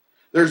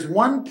There's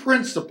one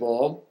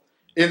principle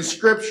in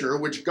Scripture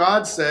which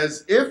God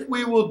says if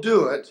we will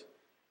do it,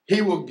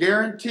 He will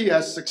guarantee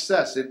us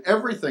success in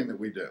everything that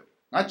we do,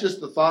 not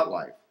just the thought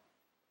life.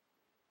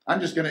 I'm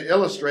just going to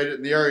illustrate it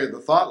in the area of the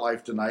thought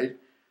life tonight.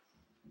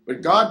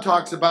 But God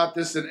talks about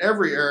this in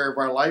every area of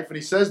our life, and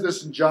He says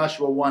this in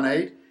Joshua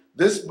 1:8,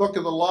 "This book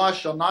of the law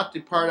shall not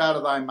depart out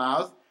of thy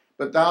mouth,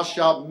 but thou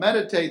shalt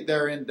meditate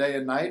therein day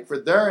and night, for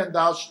therein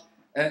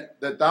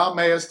that thou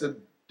mayest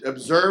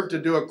observe to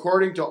do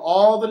according to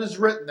all that is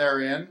written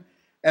therein,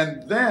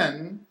 and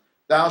then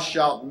thou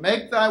shalt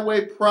make thy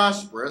way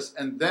prosperous,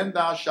 and then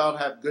thou shalt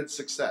have good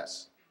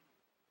success."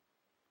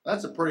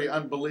 That's a pretty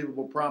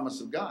unbelievable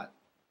promise of God.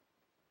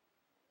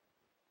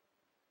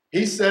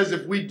 He says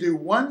if we do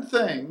one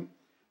thing,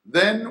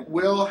 then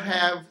we'll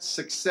have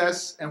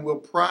success and we'll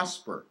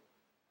prosper.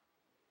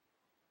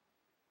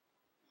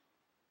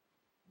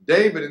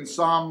 David in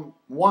Psalm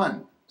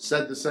 1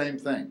 said the same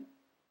thing.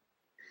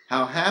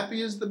 How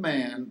happy is the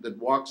man that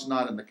walks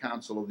not in the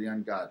counsel of the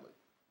ungodly.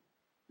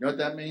 You know what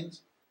that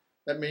means?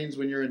 That means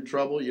when you're in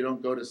trouble, you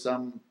don't go to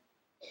some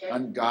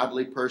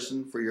ungodly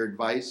person for your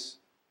advice.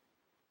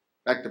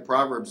 In fact, the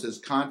proverb says,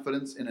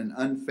 confidence in an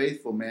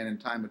unfaithful man in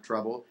time of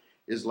trouble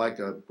is like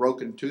a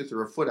broken tooth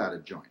or a foot out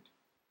of joint.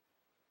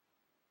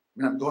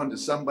 I mean, I'm going to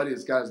somebody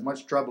that's got as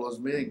much trouble as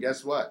me, and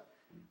guess what?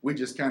 We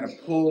just kind of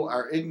pull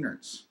our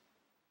ignorance.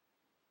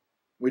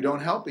 We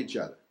don't help each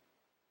other.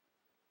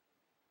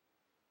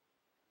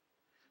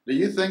 Do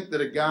you think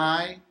that a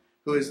guy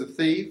who is a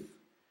thief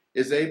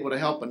is able to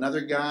help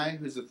another guy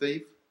who's a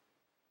thief?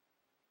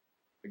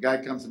 The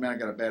guy comes to me, I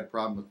got a bad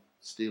problem with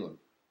stealing.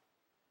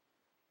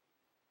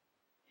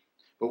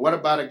 But what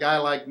about a guy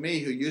like me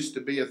who used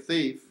to be a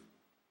thief,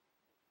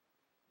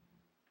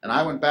 and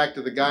I went back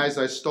to the guys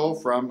I stole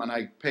from and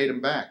I paid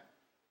them back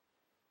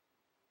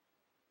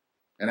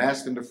and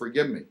asked them to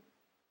forgive me?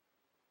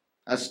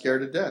 I was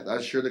scared to death. I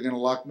was sure they're going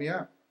to lock me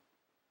up.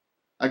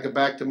 I go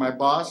back to my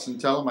boss and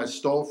tell him I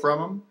stole from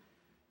him.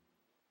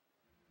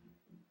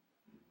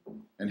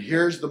 And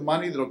here's the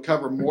money that'll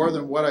cover more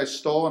than what I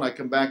stole. And I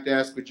come back to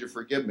ask, would you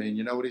forgive me? And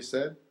you know what he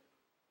said?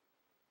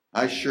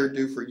 I sure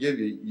do forgive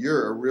you.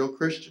 You're a real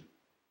Christian.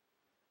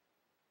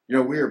 You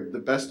know, we are the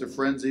best of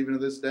friends even to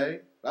this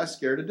day. I was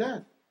scared to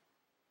death.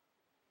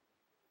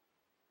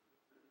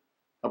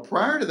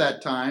 Prior to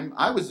that time,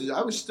 I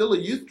was still a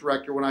youth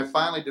director when I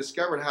finally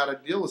discovered how to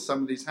deal with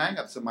some of these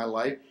hang-ups in my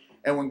life.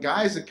 And when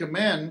guys would come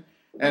in,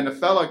 and a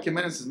fellow would come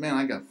in and says, man,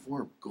 I got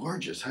 4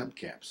 gorgeous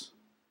hubcaps.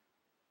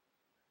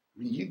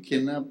 I mean, you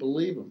cannot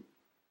believe them.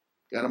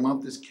 Got them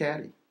off this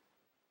caddy.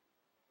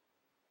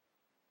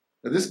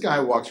 Now, this guy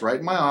walks right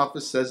in my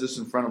office, says this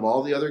in front of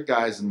all the other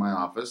guys in my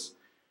office.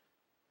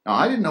 Now,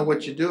 I didn't know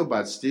what you do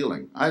about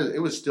stealing.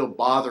 It was still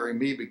bothering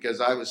me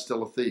because I was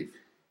still a thief.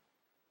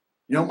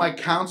 You know what my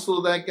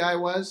counsel to that guy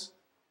was?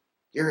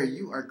 Gary,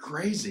 you are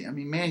crazy. I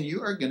mean, man,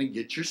 you are going to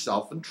get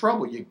yourself in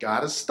trouble. You got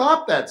to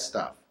stop that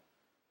stuff.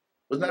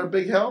 Wasn't that a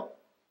big help?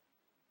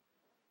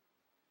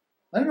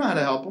 I didn't know how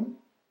to help him.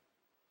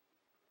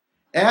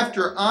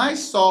 After I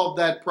solved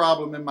that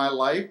problem in my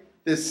life,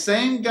 this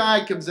same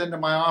guy comes into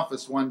my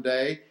office one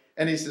day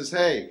and he says,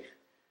 hey,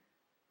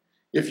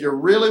 if you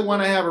really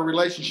want to have a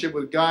relationship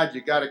with God,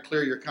 you got to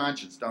clear your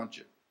conscience, don't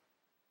you?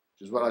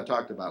 Which is what I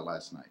talked about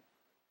last night.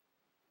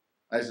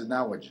 I said,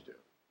 now what'd you do?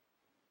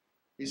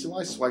 He said,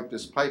 well, I swiped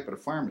this pipe at a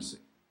pharmacy.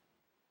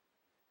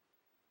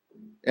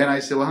 And I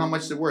said, well, how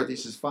much is it worth? He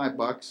says,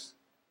 $5.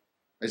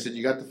 I said,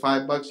 you got the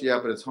 $5? Yeah,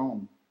 but it's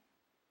home.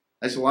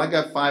 I said, well, I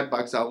got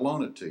 $5. I'll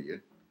loan it to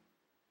you.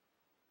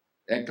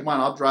 And come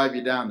on, I'll drive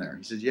you down there.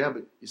 He says, yeah,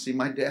 but you see,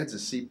 my dad's a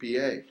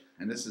CPA,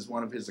 and this is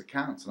one of his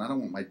accounts, and I don't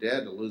want my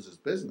dad to lose his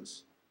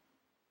business.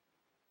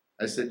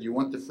 I said, you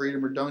want the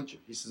freedom or don't you?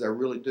 He says, I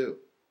really do.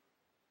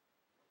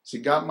 So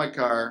he got in my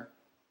car,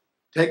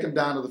 take him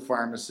down to the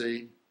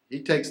pharmacy.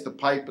 He takes the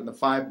pipe and the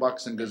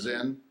 $5 and goes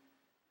in.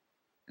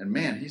 And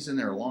man, he's in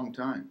there a long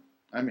time.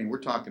 I mean, we're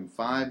talking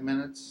 5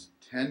 minutes,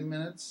 10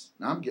 minutes.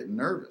 Now I'm getting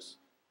nervous.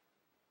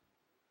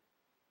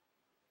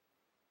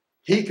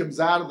 He comes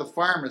out of the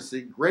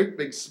pharmacy, great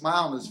big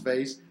smile on his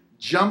face,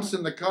 jumps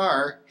in the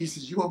car. He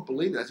says, you won't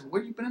believe it. I said, what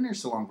have you been in here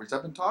so long for? He said,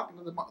 I've been talking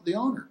to the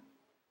owner.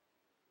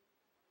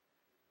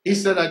 He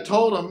said, I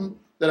told him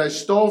that I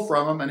stole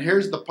from him, and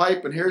here's the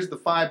pipe, and here's the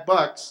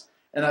 $5,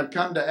 and I've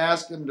come to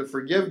ask him to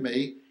forgive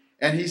me.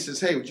 And he says,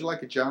 hey, would you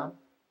like a job?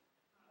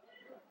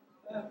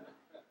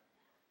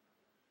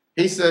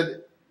 He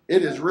said,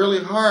 it is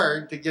really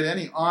hard to get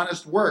any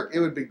honest work. It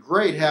would be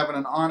great having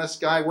an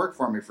honest guy work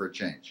for me for a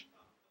change.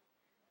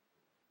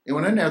 He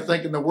went in there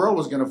thinking the world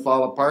was going to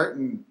fall apart,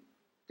 and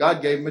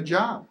God gave him a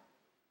job.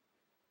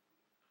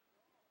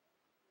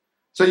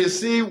 So you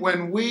see,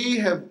 when we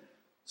have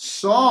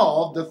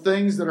solved the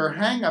things that are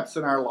hang-ups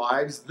in our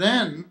lives,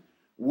 then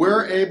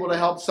we're able to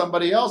help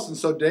somebody else. And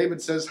so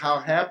David says, how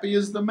happy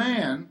is the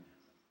man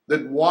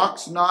that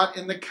walks not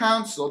in the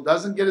counsel,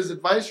 doesn't get his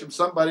advice from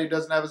somebody who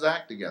doesn't have his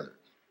act together,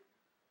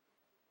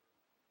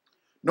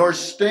 nor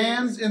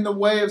stands in the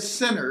way of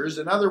sinners.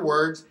 In other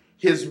words,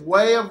 his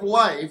way of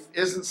life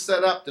isn't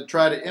set up to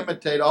try to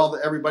imitate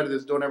everybody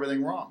that's doing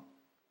everything wrong,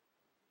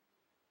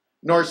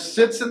 nor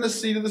sits in the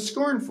seat of the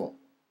scornful.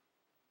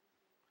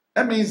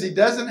 That means he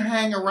doesn't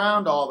hang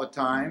around all the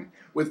time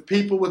with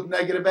people with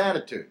negative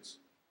attitudes.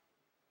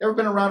 Ever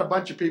been around a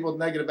bunch of people with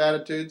negative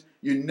attitudes?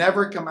 You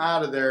never come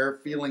out of there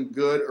feeling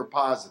good or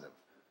positive.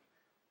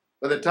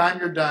 By the time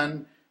you're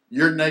done,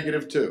 you're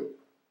negative too.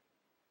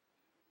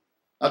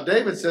 Now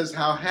David says,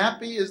 how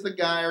happy is the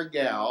guy or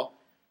gal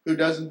who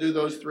doesn't do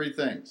those three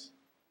things?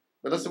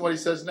 But listen to what he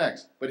says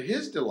next. But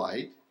his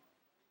delight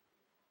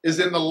is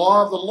in the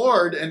law of the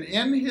Lord, and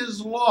in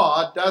his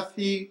law doth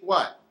he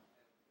what?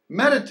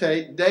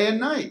 Meditate day and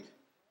night.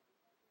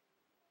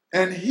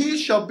 And he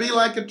shall be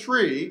like a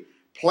tree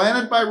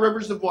planted by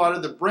rivers of water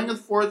that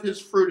bringeth forth his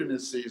fruit in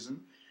his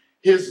season.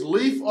 His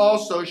leaf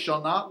also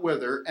shall not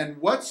wither, and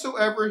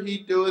whatsoever he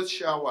doeth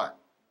shall what?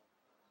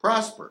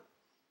 Prosper.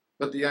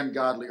 But the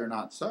ungodly are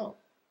not so.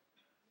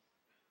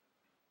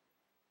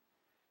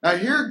 Now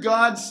here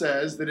God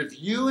says that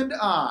if you and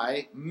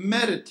I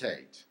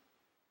meditate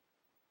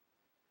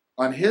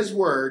on his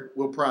word,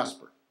 we'll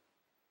prosper.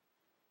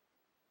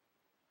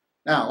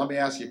 Now let me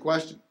ask you a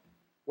question.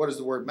 What does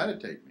the word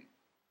meditate mean?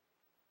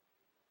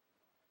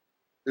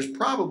 There's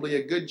probably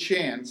a good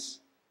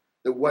chance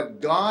that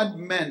what God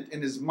meant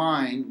in his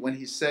mind when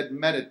he said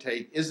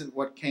meditate isn't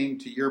what came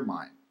to your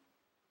mind.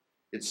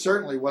 It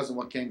certainly wasn't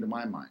what came to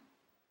my mind.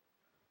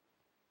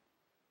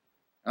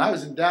 And I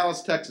was in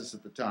Dallas, Texas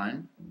at the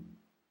time.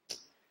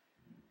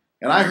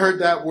 And I heard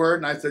that word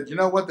and I said, you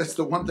know what? That's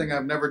the one thing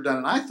I've never done.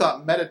 And I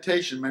thought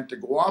meditation meant to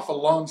go off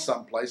alone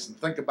someplace and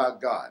think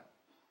about God.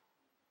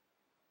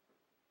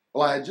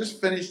 Well, I had just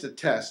finished a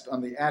test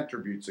on the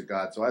attributes of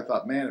God. So I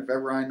thought, man, if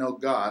ever I know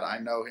God, I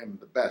know him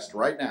the best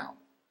right now.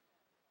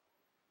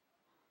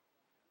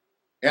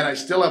 And I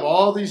still have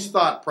all these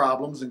thought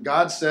problems. And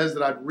God says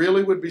that I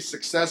really would be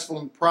successful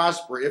and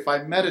prosper if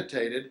I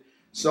meditated.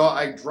 So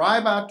I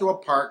drive out to a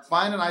park,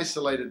 find an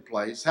isolated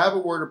place, have a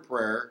word of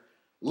prayer,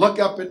 look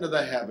up into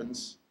the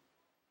heavens,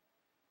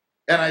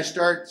 and I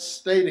start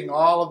stating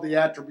all of the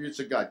attributes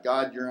of God.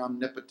 God, you're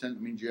omnipotent.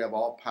 It means you have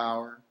all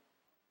power.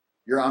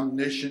 You're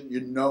omniscient.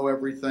 You know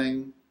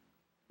everything.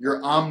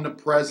 You're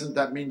omnipresent.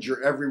 That means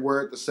you're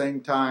everywhere at the same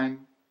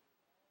time.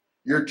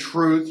 You're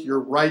truth. You're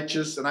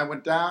righteous. And I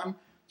went down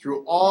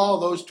through all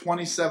those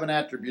 27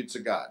 attributes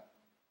of God.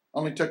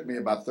 Only took me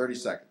about 30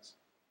 seconds.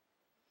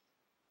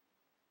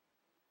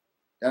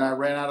 And I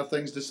ran out of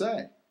things to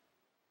say.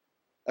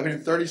 I mean,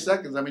 in 30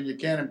 seconds, you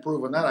can't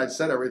improve on that. I'd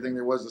said everything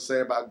there was to say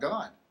about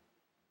God.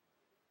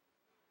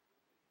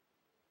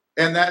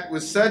 And that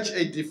was such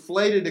a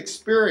deflated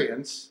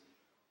experience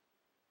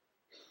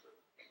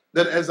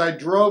that as I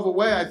drove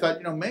away, I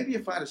thought, maybe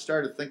if I'd have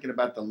started thinking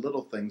about the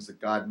little things that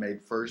God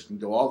made first and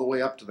go all the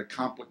way up to the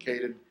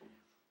complicated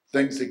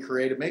things he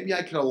created, maybe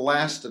I could have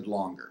lasted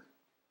longer.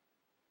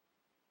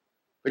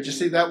 But you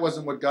see, that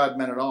wasn't what God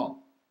meant at all.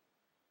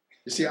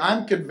 You see,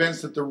 I'm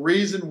convinced that the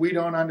reason we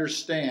don't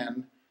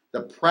understand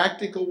the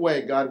practical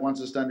way God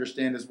wants us to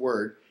understand his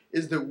word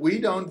is that we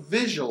don't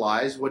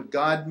visualize what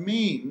God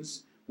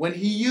means when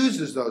he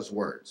uses those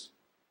words.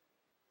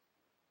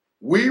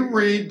 We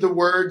read the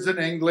words in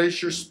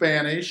English or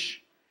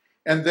Spanish,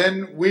 and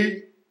then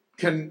we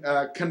can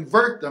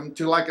convert them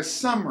to like a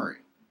summary.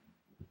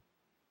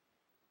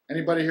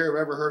 Anybody here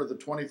have ever heard of the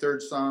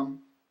 23rd Psalm?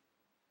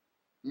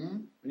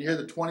 When you hear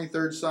the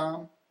 23rd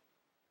Psalm,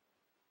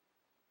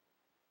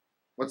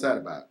 what's that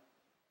about?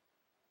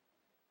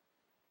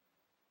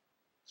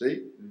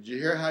 See, did you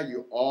hear how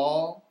you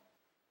all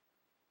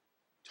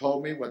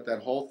told me what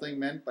that whole thing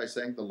meant by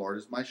saying the Lord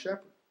is my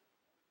shepherd?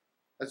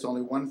 That's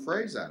only one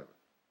phrase out of it.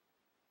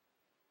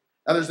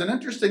 Now there's an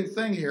interesting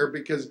thing here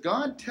because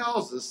God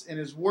tells us in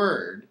his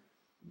word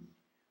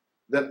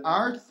that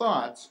our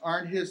thoughts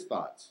aren't his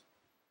thoughts.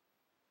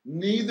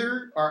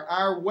 Neither are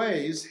our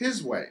ways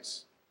his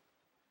ways.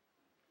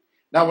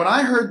 Now when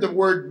I heard the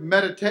word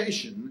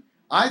meditation,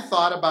 I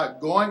thought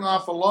about going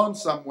off alone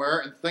somewhere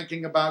and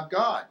thinking about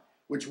God,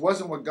 which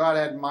wasn't what God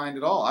had in mind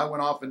at all. I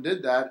went off and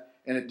did that,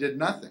 and it did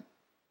nothing.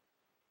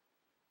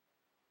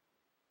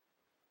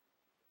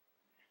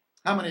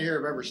 How many here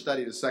have ever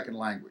studied a second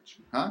language?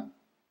 Huh?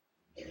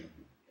 You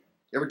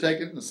ever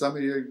taken? Some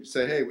of you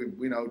say, hey,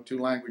 we know 2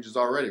 languages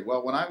already.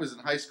 Well, when I was in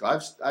high school,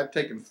 I've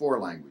taken 4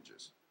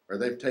 languages, or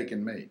they've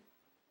taken me.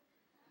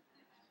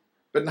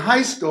 But in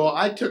high school,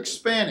 I took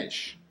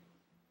Spanish.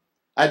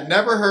 I'd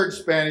never heard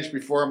Spanish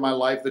before in my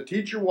life. The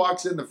teacher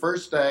walks in the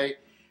first day,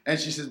 and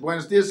she says,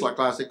 Buenos días, la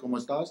clase, ¿cómo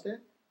está usted?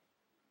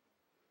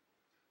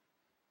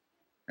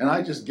 And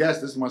I just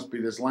guessed this must be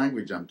this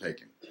language I'm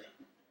taking.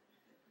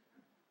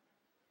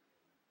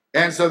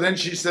 And so then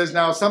she says,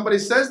 now if somebody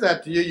says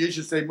that to you, you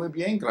should say, muy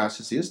bien,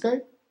 gracias, ¿y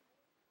usted?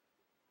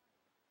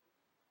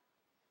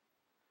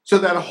 So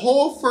that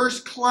whole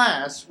first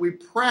class, we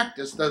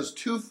practiced those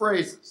 2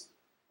 phrases.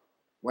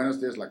 Buenos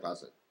días, la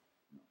clase.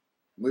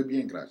 Muy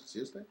bien, gracias,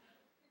 ¿y usted?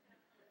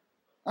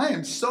 I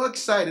am so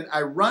excited.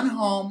 I run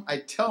home. I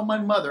tell my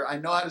mother I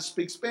know how to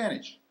speak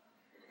Spanish.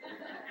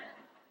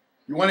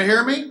 You want to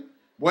hear me?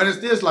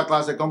 Buenos días, la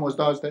clase. ¿Cómo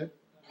está usted?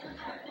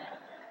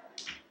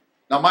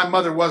 Now, my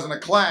mother wasn't a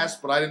class,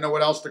 but I didn't know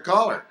what else to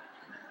call her.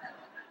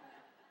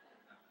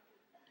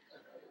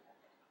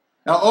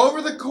 Now,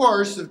 over the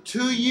course of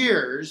 2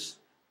 years,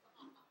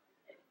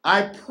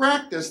 I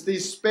practiced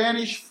these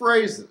Spanish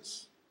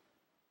phrases.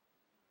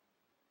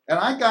 And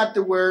I got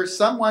to where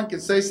someone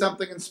could say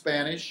something in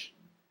Spanish,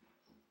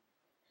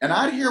 and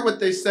I'd hear what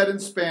they said in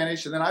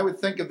Spanish, and then I would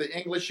think of the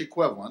English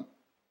equivalent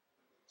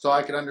so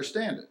I could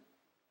understand it.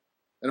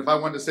 And if I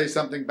wanted to say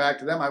something back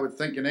to them, I would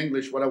think in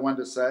English what I wanted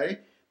to say.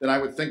 Then I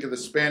would think of the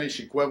Spanish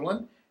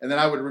equivalent, and then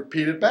I would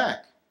repeat it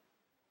back.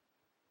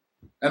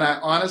 And I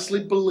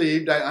honestly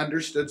believed I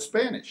understood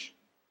Spanish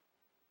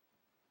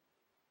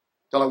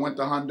till I went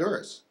to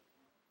Honduras.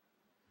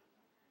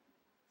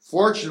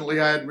 Fortunately,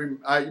 I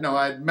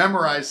had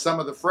memorized some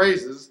of the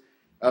phrases,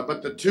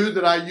 but the two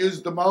that I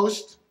used the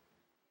most,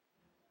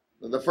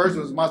 the first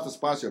was "Más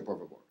despacio, por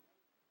favor."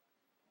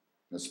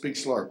 Now, speak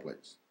slower,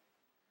 please.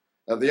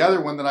 The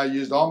other one that I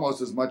used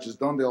almost as much as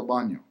 "Donde el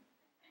baño?"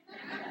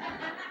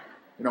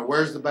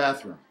 Where's the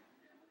bathroom?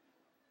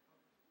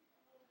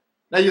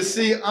 Now, you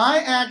see, I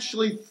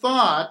actually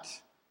thought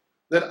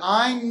that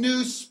I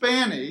knew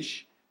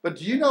Spanish, but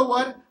do you know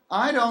what?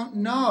 I don't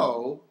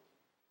know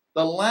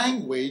the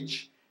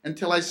language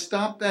until I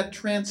stop that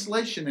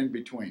translation in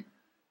between.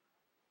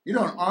 You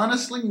don't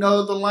honestly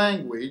know the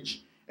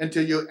language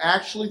until you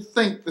actually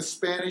think the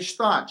Spanish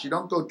thoughts. You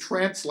don't go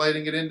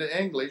translating it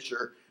into English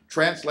or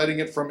translating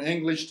it from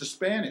English to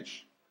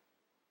Spanish.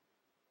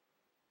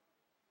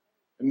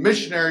 And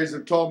missionaries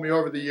have told me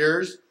over the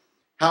years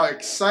how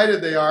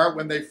excited they are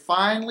when they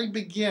finally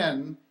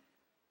begin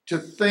to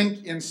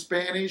think in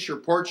Spanish or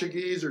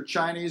Portuguese or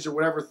Chinese or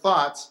whatever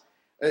thoughts.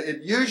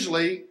 It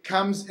usually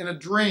comes in a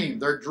dream.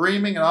 They're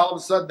dreaming, and all of a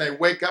sudden they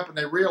wake up and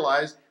they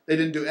realize they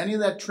didn't do any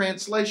of that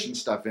translation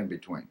stuff in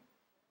between.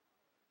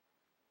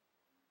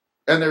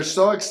 And they're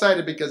so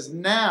excited because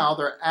now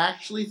they're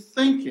actually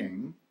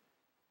thinking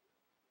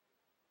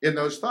in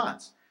those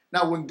thoughts.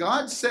 Now, when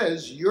God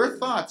says, your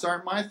thoughts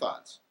aren't my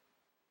thoughts,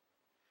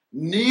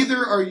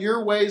 neither are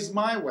your ways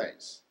my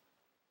ways,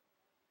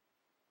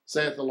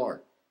 saith the Lord.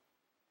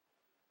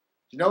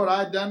 Do you know what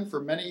I've done for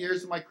many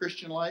years of my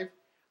Christian life?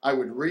 I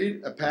would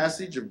read a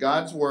passage of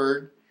God's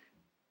Word,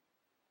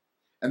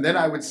 and then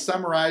I would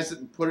summarize it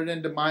and put it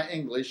into my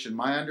English and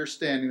my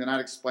understanding, and I'd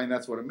explain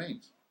that's what it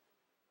means.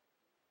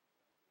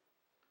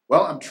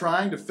 Well, I'm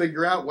trying to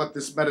figure out what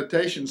this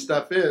meditation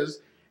stuff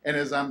is, and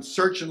as I'm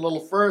searching a little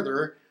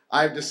further,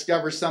 I've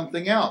discovered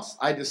something else.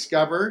 I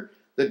discover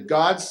that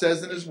God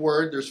says in His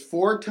Word there's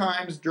 4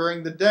 times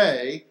during the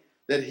day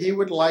that He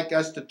would like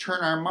us to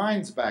turn our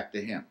minds back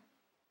to Him.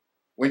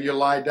 When you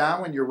lie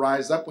down, when you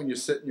rise up, when you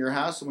sit in your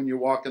house, and when you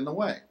walk in the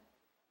way.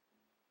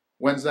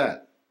 When's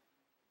that?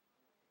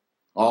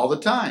 All the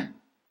time.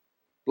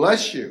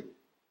 Bless you.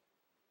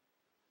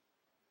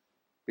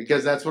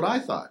 Because that's what I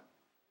thought.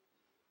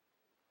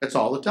 It's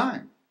all the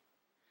time.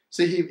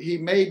 See, he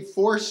made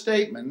 4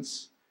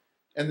 statements,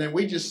 and then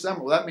we just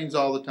summarize. Well, that means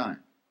all the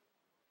time.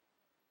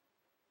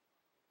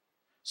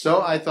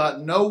 So I thought,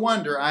 no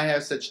wonder I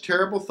have such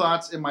terrible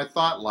thoughts in my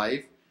thought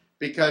life,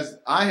 because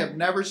I have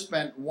never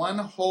spent one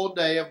whole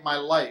day of my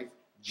life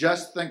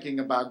just thinking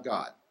about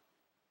God.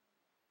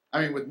 I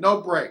mean, with no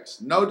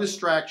breaks, no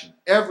distraction,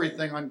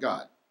 everything on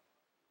God.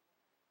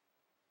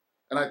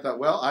 And I thought,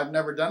 well, I've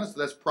never done it, so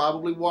that's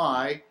probably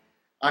why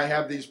I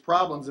have these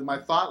problems in my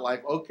thought life.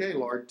 Okay,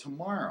 Lord,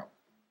 tomorrow.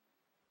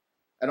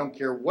 I don't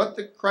care what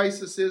the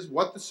crisis is,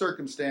 what the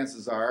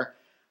circumstances are.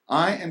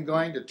 I am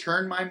going to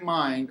turn my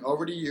mind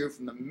over to you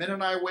from the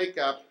minute I wake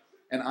up,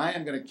 and I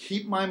am going to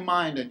keep my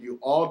mind on you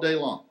all day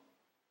long.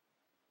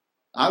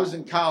 I was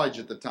in college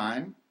at the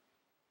time,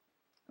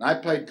 and I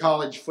played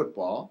college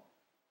football,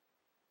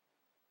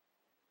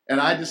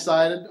 and I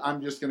decided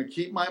I'm just going to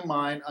keep my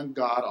mind on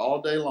God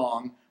all day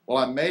long. Well,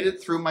 I made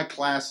it through my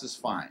classes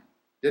fine.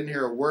 Didn't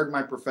hear a word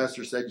my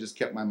professor said, just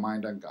kept my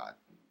mind on God.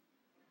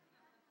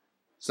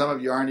 Some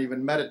of you aren't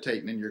even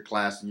meditating in your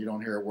class, and you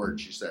don't hear a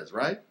word she says,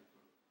 right?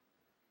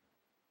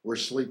 We're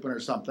sleeping or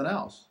something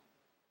else.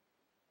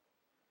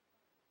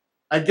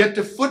 I get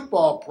to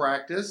football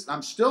practice,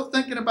 I'm still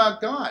thinking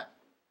about God.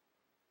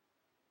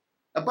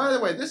 Now, by the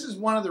way, this is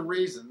one of the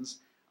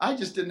reasons I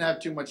just didn't have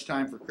too much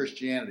time for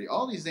Christianity.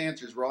 All these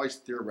answers were always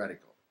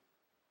theoretical.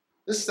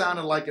 This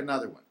sounded like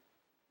another one.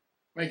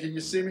 I mean, can you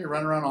see me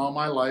run around all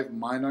my life,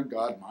 mind on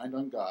God, mind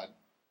on God?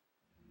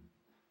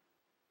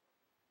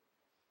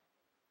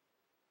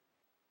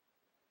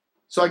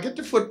 So I get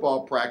to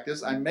football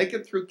practice. I make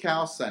it through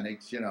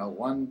calisthenics,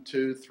 1,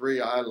 2,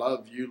 3, I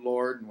love you,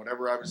 Lord, and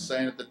whatever I was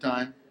saying at the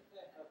time.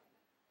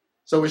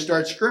 So we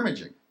start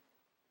scrimmaging.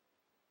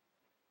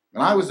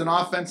 And I was an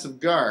offensive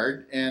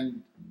guard,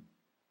 and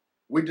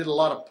we did a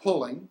lot of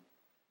pulling,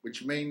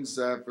 which means,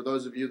 for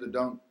those of you that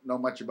don't know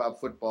much about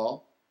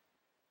football,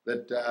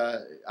 that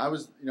I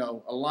was,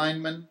 a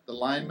lineman. The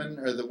linemen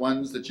are the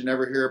ones that you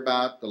never hear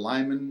about. The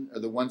linemen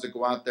are the ones that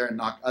go out there and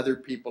knock other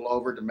people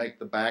over to make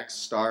the backs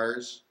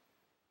stars.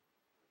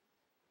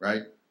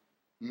 Right?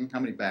 How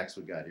many backs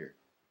we got here?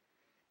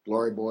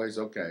 Glory boys,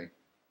 okay.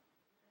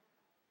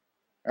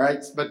 All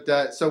right,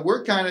 but so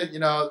we're kind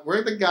of,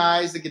 we're the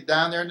guys that get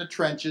down there in the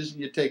trenches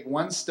and you take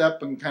one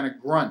step and kind of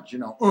grunt,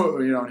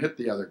 and hit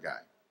the other guy.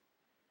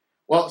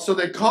 Well, so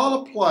they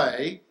call a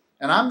play,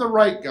 and I'm the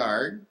right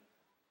guard.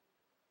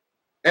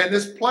 And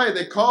this play,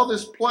 they call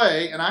this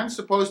play, and I'm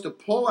supposed to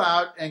pull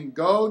out and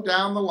go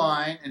down the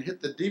line and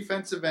hit the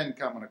defensive end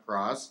coming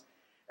across.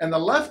 And the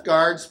left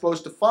guard's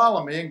supposed to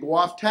follow me and go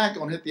off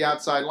tackle and hit the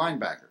outside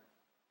linebacker.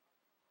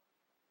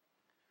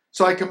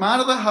 So I come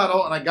out of the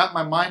huddle, and I got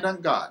my mind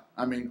on God.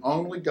 I mean,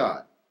 only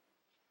God.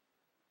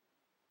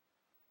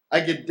 I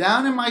get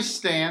down in my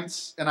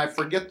stance, and I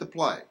forget the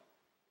play.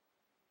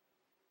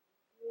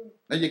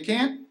 Now, you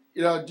can't,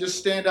 just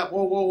stand up,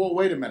 whoa,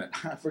 wait a minute.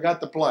 I forgot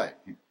the play.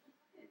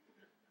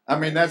 I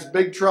mean, that's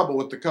big trouble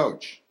with the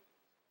coach.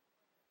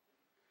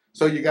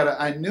 So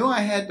I knew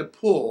I had to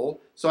pull,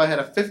 so I had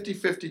a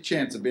 50-50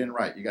 chance of being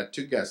right. You got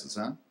two guesses,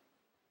 huh?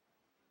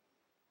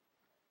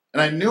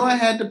 And I knew I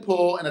had to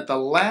pull, and at the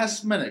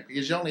last minute,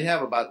 because you only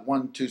have about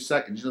 1-2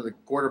 seconds, the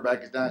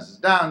quarterback is down, says,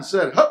 down,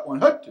 said, hut one,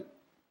 hut two.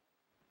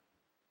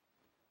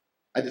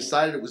 I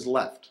decided it was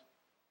left.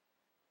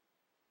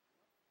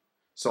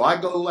 So I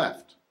go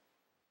left.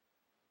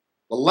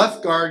 The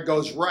left guard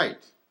goes right.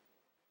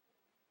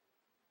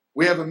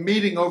 We have a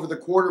meeting over the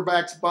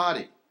quarterback's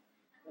body.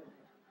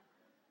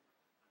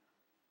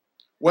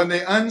 When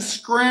they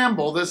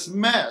unscramble this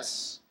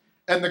mess,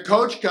 and the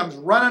coach comes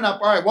running up,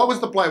 all right, what was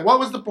the play? What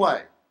was the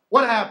play?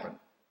 What happened?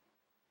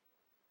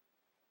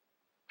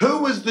 Who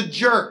was the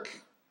jerk?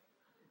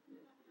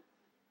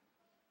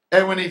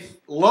 And when he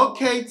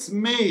locates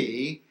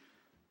me,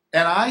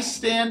 and I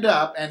stand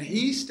up, and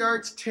he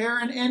starts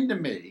tearing into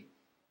me.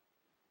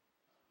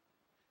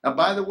 Now,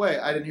 by the way,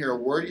 I didn't hear a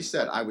word he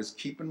said. I was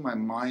keeping my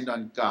mind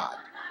on God.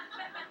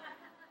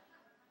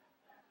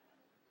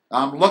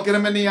 I'm looking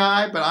him in the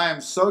eye, but I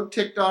am so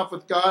ticked off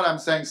with God. I'm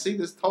saying, see,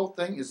 this whole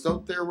thing is so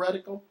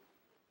theoretical.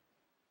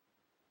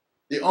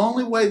 The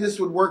only way this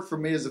would work for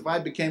me is if I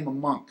became a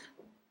monk.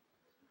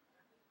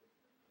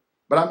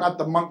 But I'm not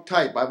the monk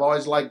type. I've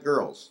always liked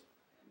girls.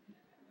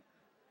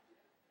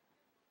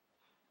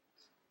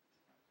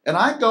 And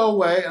I go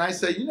away and I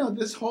say,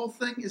 this whole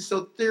thing is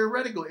so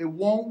theoretical. It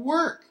won't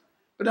work.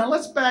 But now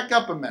let's back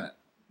up a minute.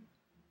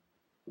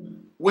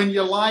 When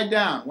you lie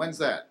down, when's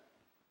that?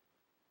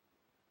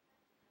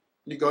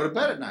 You go to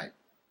bed at night.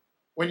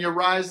 When you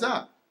rise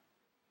up.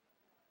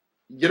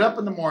 You get up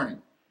in the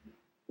morning.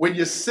 When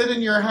you sit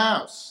in your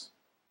house.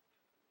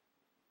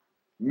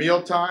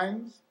 Meal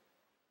times.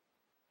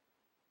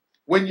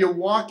 When you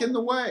walk in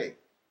the way.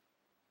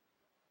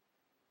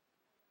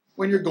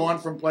 When you're going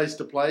from place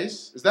to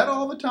place. Is that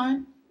all the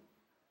time?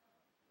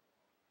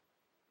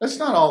 That's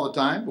not all the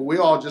time, but we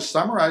all just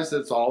summarized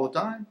that it's all the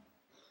time.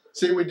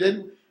 See what we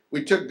did?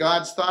 We took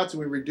God's thoughts and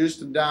we reduced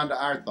them down to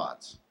our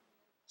thoughts.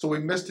 So we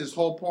missed his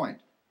whole point.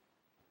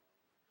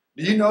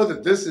 Do you know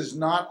that this is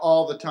not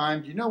all the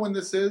time? Do you know when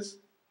this is?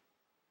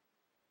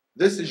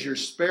 This is your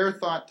spare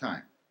thought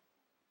time.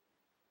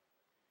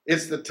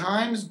 It's the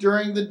times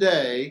during the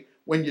day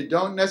when you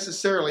don't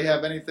necessarily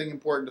have anything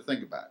important to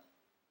think about.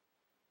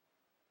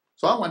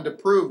 So I wanted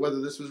to prove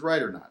whether this was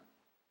right or not.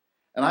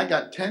 And I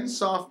got 10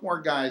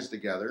 sophomore guys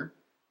together,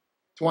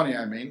 20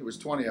 I mean, it was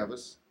 20 of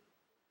us.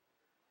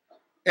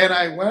 And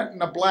I went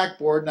in a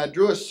blackboard and I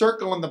drew a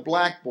circle on the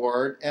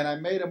blackboard and I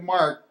made a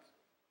mark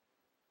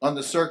on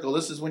the circle.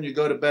 This is when you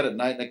go to bed at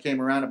night, and I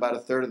came around about a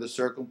third of the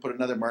circle and put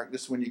another mark.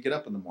 This is when you get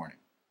up in the morning.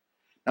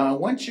 Now I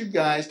want you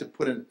guys to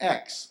put an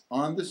X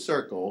on the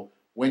circle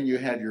when you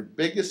have your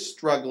biggest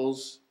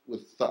struggles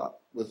with thought,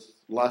 with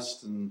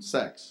lust and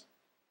sex.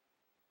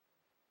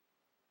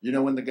 You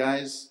know when the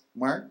guys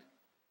marked?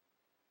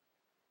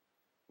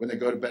 When they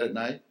go to bed at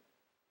night?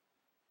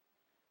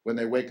 When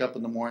they wake up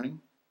in the morning?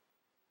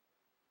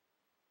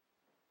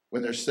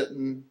 When they're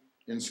sitting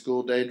in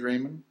school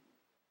daydreaming?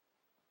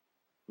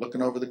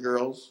 Looking over the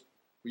girls?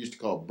 We used to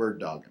call it bird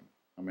dogging.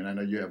 I mean, I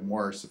know you have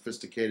more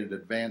sophisticated,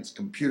 advanced,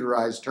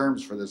 computerized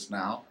terms for this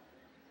now.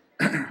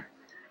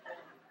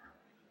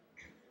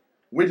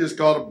 We just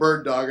called it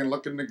bird dogging,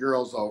 looking the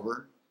girls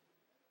over.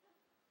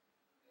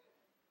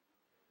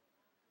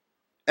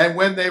 And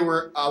when they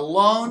were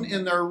alone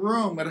in their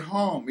room at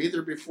home,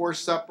 either before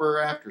supper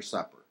or after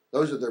supper,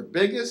 those are their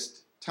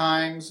biggest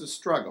times of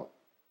struggle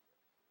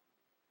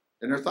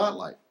in their thought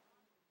life.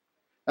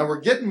 And we're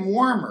getting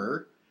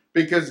warmer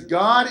because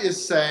God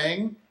is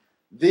saying,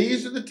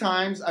 these are the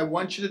times I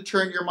want you to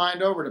turn your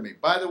mind over to me.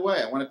 By the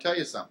way, I want to tell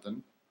you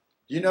something.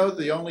 Do you know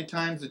the only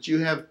times that you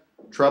have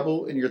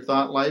trouble in your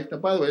thought life? Now,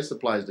 by the way, this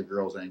applies to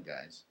girls and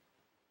guys.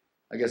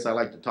 I guess I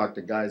like to talk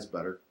to guys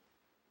better,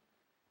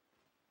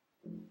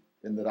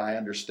 in that I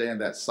understand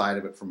that side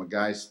of it from a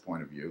guy's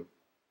point of view.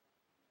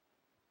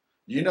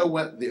 Do you know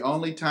what the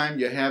only time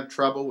you have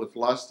trouble with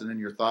lust and in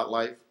your thought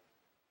life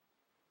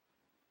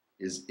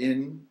is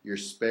in your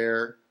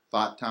spare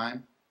thought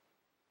time?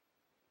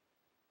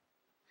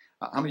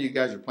 How many of you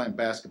guys are playing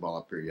basketball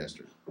up here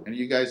yesterday? Any of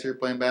you guys here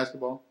playing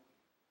basketball?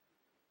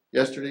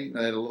 Yesterday,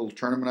 they had a little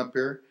tournament up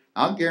here.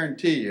 I'll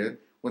guarantee you,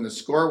 when the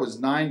score was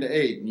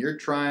 9-8 and you're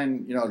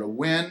trying, to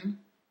win,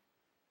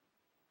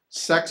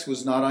 sex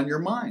was not on your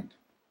mind.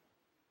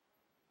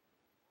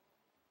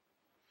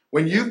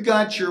 When you've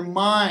got your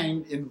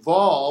mind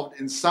involved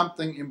in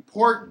something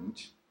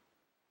important,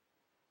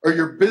 or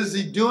you're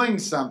busy doing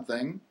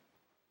something,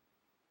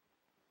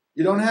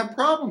 you don't have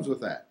problems with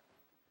that.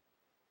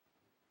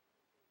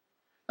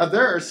 Now,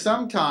 there are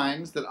some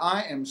times that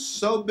I am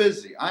so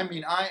busy,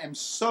 I am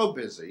so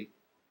busy,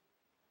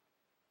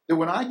 that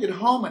when I get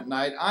home at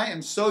night, I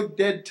am so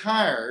dead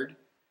tired,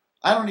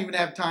 I don't even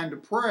have time to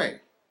pray.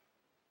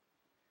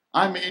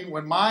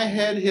 When my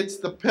head hits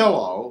the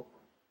pillow,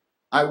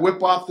 I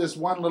whip off this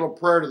one little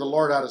prayer to the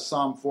Lord out of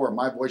Psalm 4.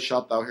 My voice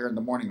shalt thou hear in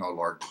the morning, O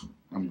Lord.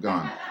 I'm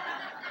gone.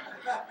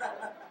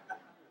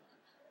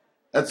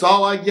 That's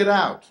all I get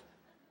out.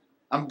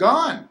 I'm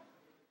gone.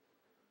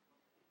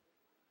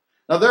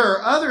 Now, there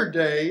are other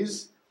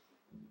days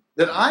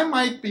that I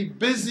might be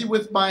busy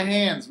with my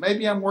hands.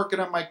 Maybe I'm working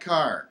on my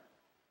car.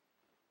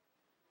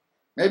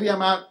 Maybe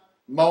I'm out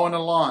mowing a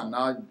lawn.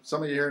 Now,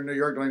 some of you here in New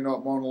York don't even know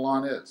what mowing a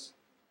lawn is.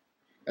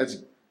 It's,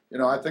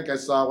 I think I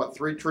saw,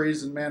 3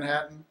 trees in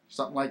Manhattan?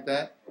 Something like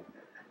that.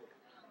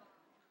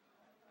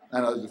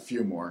 I know there's a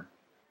few more.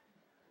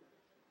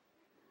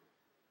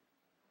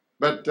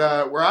 But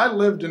where I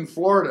lived in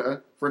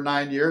Florida for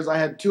 9 years, I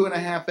had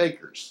 2.5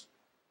 acres.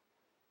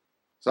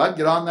 So I'd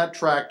get on that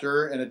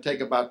tractor and it'd take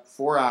about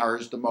 4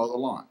 hours to mow the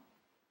lawn.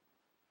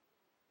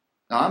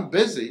 Now I'm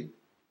busy,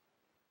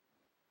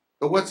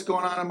 but what's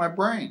going on in my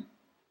brain?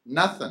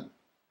 Nothing.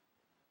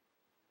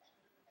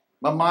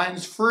 My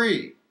mind's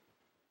free.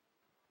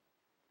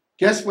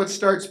 Guess what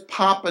starts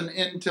popping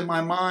into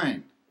my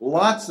mind?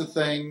 Lots of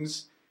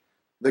things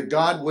that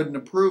God wouldn't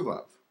approve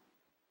of.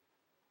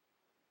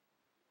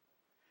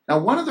 Now,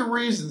 one of the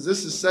reasons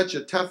this is such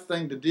a tough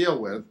thing to deal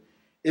with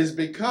is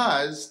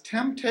because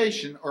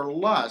temptation or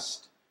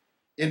lust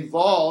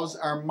involves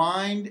our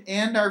mind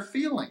and our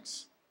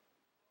feelings.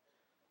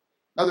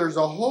 Now, there's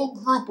a whole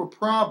group of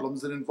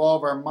problems that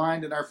involve our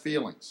mind and our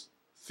feelings.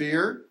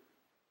 Fear,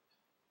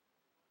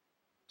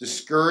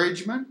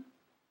 discouragement,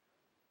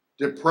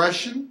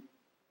 depression.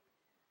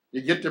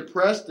 You get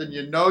depressed and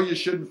you know you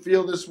shouldn't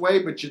feel this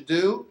way, but you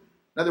do.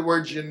 In other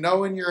words, you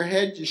know in your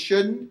head you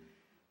shouldn't,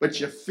 but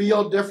you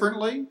feel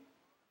differently.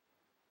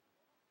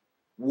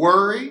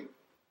 Worry.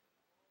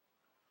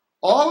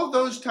 All of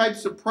those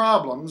types of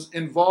problems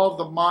involve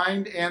the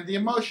mind and the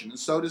emotion, and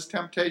so does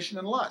temptation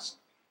and lust.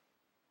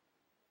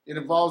 It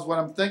involves what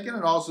I'm thinking,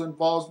 it also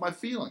involves my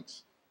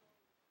feelings.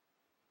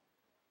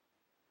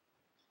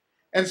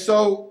 And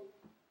so,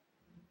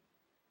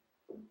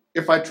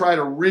 if I try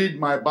to read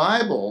my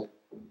Bible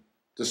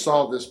to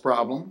solve this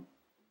problem,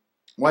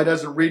 why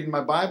doesn't reading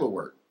my Bible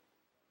work?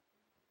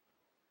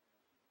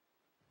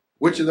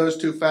 Which of those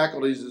two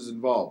faculties is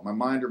involved, my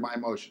mind or my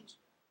emotions?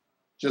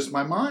 Just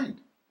my mind.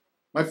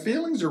 My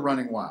feelings are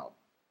running wild.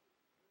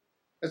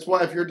 That's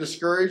why if you're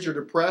discouraged or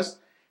depressed,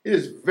 it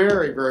is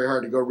very, very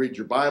hard to go read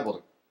your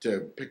Bible to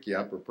pick you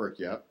up or perk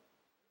you up.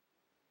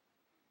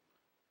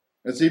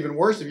 It's even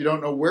worse if you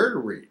don't know where to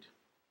read.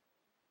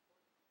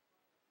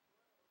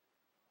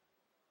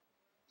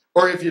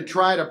 Or if you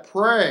try to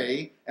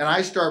pray and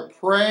I start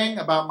praying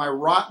about my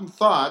rotten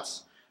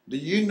thoughts, do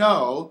you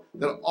know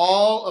that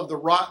all of the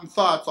rotten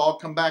thoughts all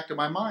come back to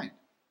my mind?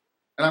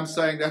 And I'm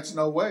saying that's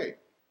no way.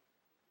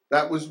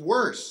 That was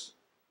worse.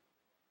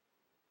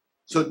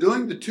 So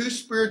doing the two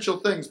spiritual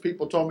things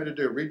people told me to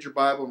do, read your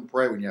Bible and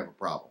pray when you have a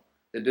problem,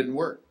 it didn't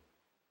work.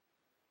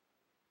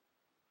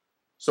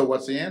 So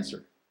what's the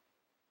answer?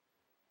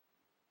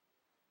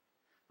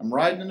 I'm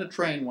riding in a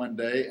train one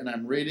day and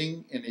I'm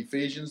reading in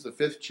Ephesians, the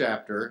 5th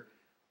chapter,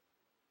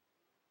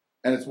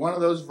 and it's one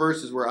of those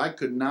verses where I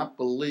could not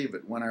believe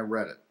it when I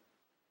read it.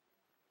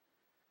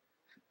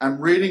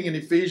 I'm reading in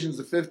Ephesians,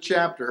 the 5th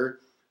chapter,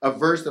 a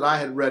verse that I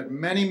had read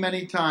many,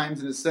 many times,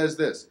 and it says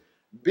this: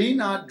 "Be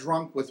not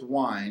drunk with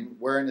wine,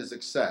 wherein is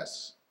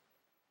excess,"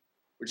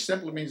 which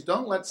simply means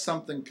don't let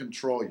something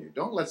control you.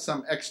 Don't let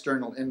some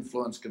external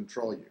influence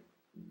control you.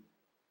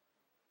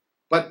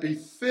 But be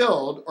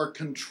filled or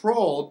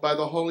controlled by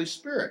the Holy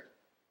Spirit.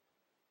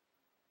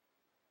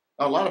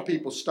 A lot of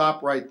people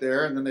stop right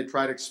there and then they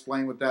try to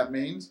explain what that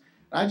means.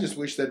 I just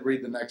wish they'd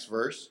read the next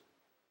verse.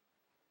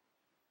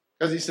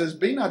 Because he says,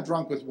 "Be not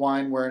drunk with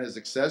wine wherein is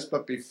excess,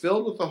 but be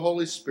filled with the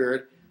Holy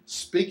Spirit,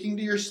 speaking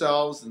to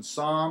yourselves in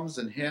psalms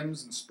and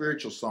hymns and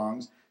spiritual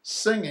songs,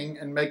 singing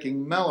and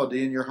making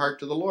melody in your heart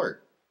to the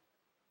Lord."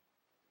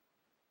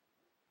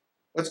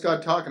 What's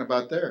God talking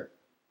about there?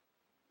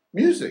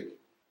 Music.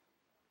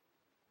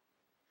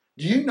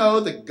 Do you know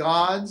that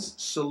God's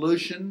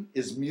solution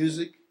is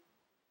music?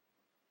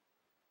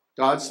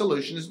 God's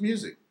solution is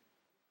music.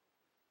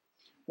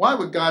 Why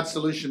would God's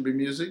solution be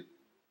music?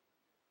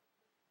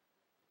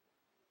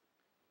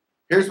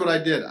 Here's what I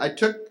did. I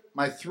took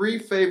my 3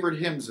 favorite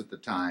hymns at the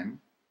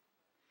time,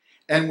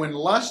 and when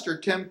lust or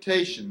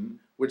temptation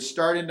would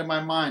start into my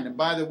mind, and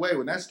by the way,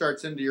 when that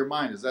starts into your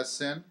mind, is that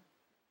sin?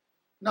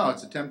 No,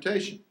 it's a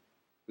temptation.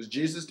 Was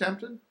Jesus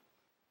tempted?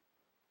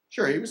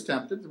 Sure, he was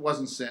tempted. It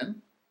wasn't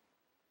sin.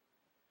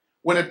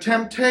 When a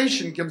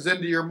temptation comes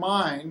into your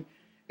mind,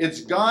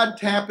 it's God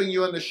tapping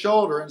you on the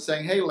shoulder and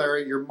saying, hey,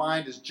 Larry, your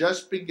mind has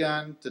just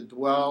begun to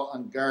dwell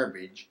on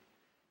garbage.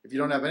 If you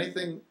don't have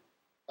anything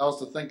else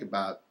to think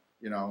about,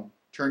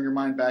 turn your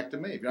mind back to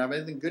me. If you don't have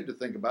anything good to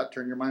think about,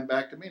 turn your mind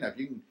back to me. Now, if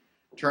you can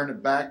turn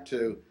it back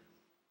to,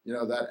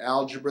 that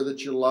algebra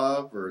that you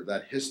love, or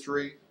that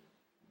history,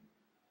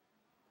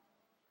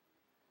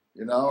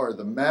 or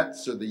the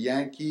Mets or the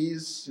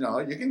Yankees,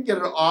 you can get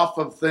it off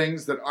of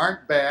things that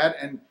aren't bad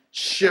and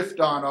shift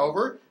on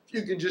over. If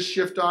you can just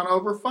shift on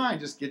over, fine.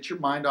 Just get your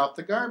mind off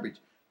the garbage.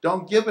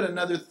 Don't give it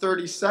another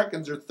 30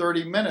 seconds or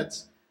 30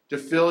 minutes to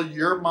fill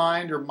your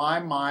mind or my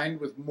mind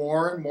with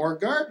more and more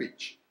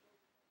garbage.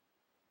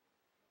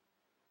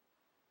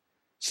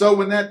 So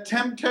when that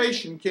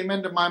temptation came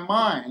into my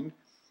mind,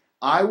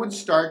 I would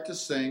start to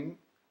sing,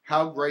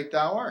 How Great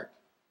Thou Art.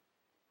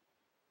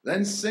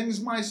 Then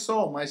sings my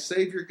soul, my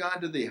Savior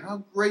God to thee,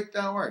 how great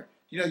thou art.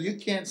 You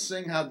can't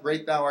sing how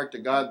great thou art to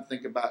God and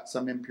think about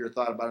some impure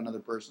thought about another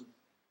person.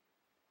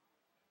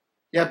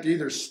 You have to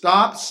either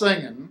stop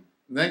singing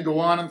and then go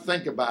on and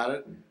think about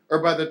it,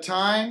 or by the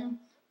time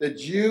that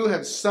you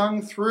have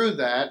sung through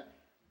that,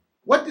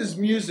 what does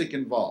music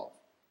involve?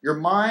 Your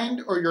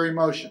mind or your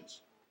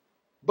emotions?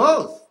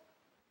 Both.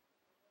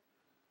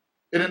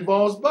 It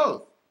involves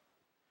both.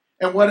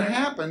 And what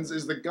happens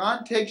is that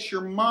God takes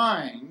your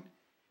mind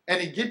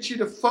and he gets you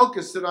to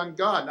focus it on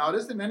God. Now, it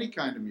isn't any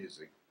kind of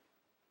music.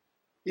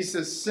 He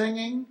says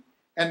singing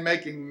and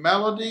making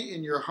melody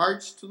in your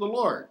hearts to the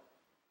Lord.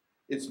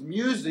 It's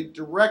music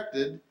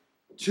directed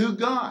to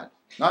God,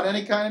 not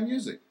any kind of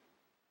music.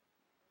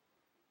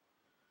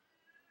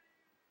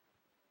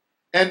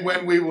 And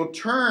when we will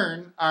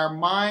turn our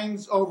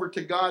minds over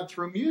to God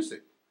through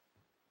music,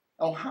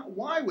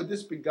 why would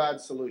this be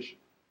God's solution?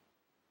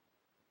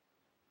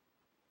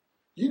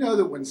 You know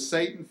that when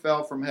Satan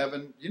fell from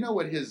heaven, you know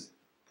what his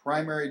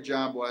primary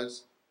job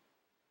was?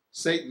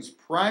 Satan's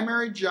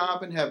primary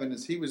job in heaven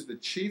is he was the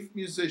chief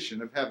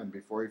musician of heaven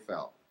before he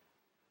fell.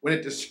 When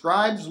it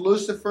describes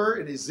Lucifer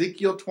in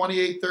Ezekiel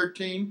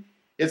 28:13,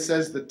 it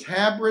says, the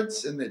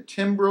tabrets and the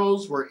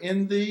timbrels were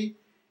in thee.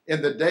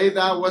 In the day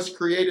thou wast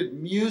created,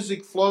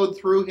 music flowed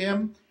through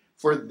him,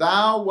 for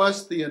thou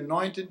wast the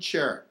anointed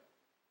cherub.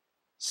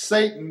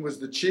 Satan was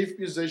the chief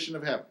musician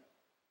of heaven.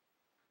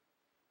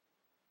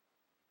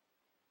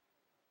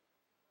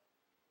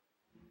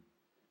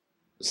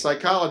 The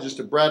psychologist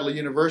at Bradley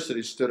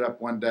University stood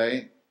up one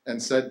day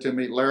and said to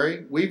me,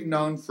 Larry, we've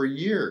known for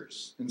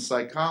years in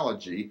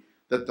psychology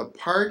that the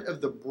part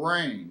of the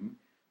brain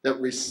that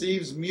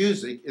receives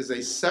music is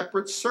a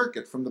separate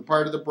circuit from the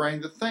part of the brain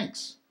that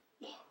thinks.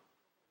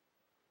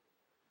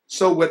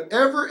 So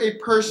whatever a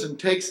person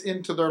takes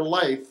into their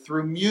life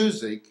through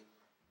music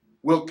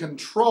will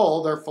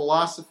control their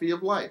philosophy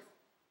of life.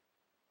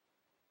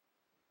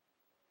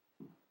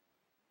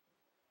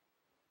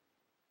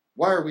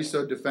 Why are we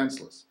so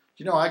defenseless?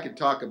 I could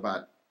talk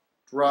about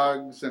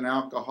drugs and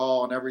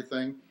alcohol and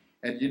everything,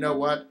 and you know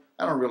what?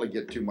 I don't really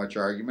get too much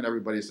argument.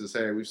 Everybody says,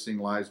 hey, we've seen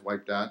lives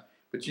wiped out.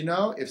 But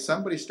if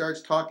somebody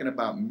starts talking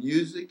about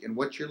music and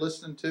what you're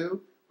listening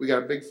to, we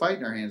got a big fight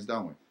in our hands,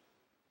 don't we?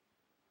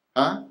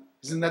 Huh?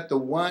 Isn't that the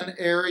one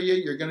area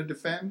you're going to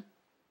defend?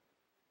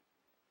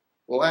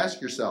 Well, ask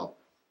yourself,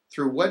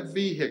 through what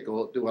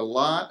vehicle do a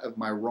lot of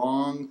my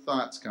wrong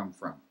thoughts come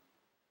from?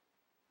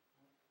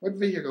 What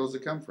vehicle does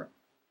it come from?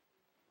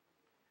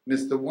 And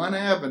it's the one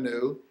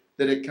avenue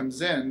that it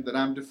comes in that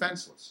I'm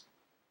defenseless.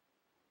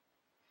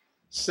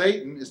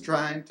 Satan is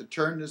trying to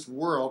turn this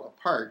world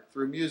apart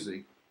through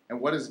music.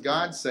 And what does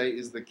God say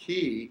is the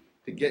key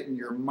to getting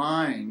your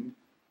mind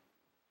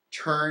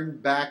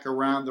turned back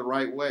around the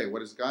right way? What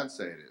does God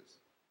say it is?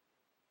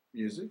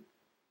 Music.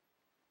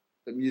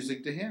 But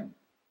music to him.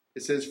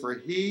 It says, for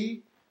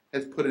he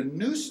has put a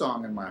new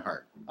song in my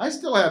heart. I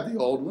still have the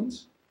old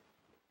ones.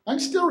 I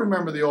still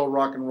remember the old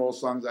rock and roll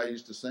songs I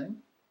used to sing.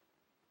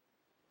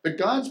 But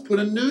God's put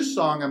a new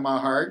song in my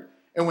heart,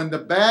 and when the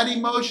bad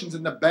emotions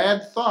and the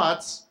bad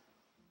thoughts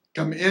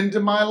come into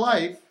my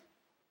life,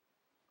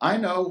 I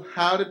know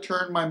how to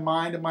turn my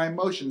mind and my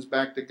emotions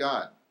back to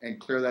God and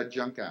clear that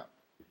junk out.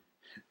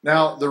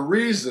 Now, the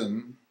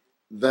reason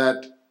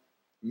that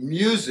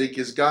music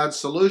is God's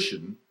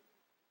solution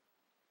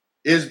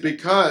is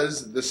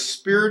because the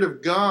Spirit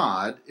of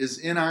God is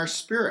in our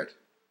spirit.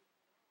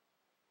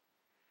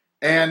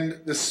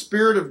 And the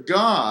Spirit of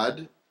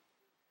God,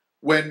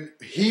 when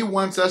he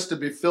wants us to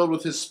be filled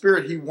with his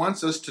Spirit, he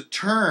wants us to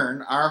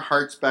turn our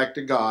hearts back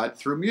to God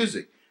through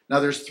music. Now,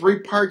 there's three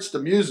parts to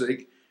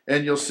music,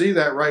 and you'll see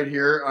that right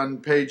here on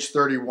page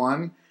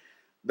 31.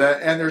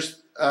 And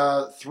there's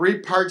three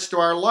parts to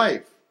our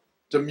life.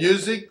 To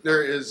music,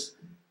 there is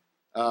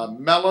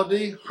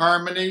melody,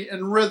 harmony,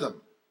 and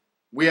rhythm.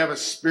 We have a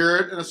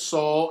spirit and a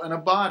soul and a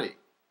body.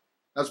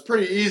 Now, it's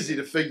pretty easy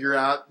to figure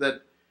out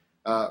that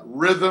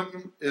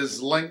rhythm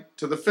is linked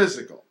to the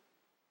physical.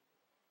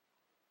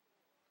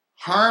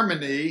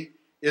 Harmony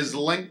is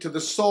linked to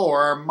the soul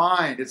or our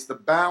mind. It's the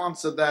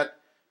balance of that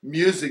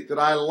music that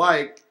I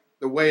like,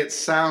 the way it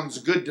sounds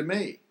good to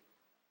me.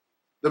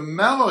 The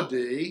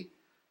melody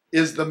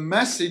is the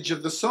message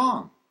of the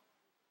song.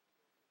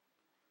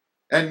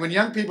 And when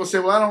young people say,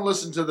 "Well, I don't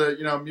listen to the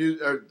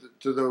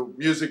to the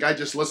music, I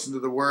just listen to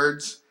the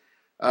words,"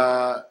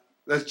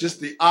 that's just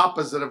the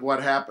opposite of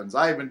what happens.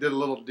 I even did a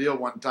little deal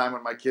one time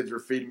when my kids were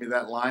feeding me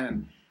that line,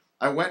 and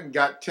I went and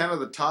got 10 of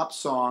the top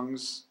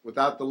songs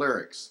without the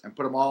lyrics and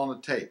put them all on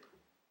the tape.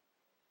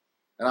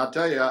 And I'll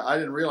tell you, I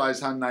didn't realize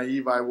how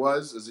naive I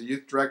was as a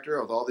youth director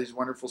with all these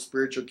wonderful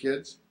spiritual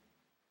kids.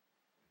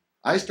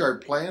 I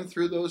started playing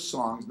through those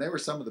songs, and they were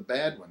some of the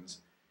bad ones.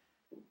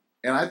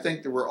 And I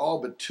think there were all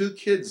but 2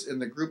 kids in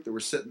the group that were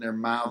sitting there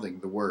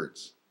mouthing the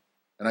words.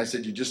 And I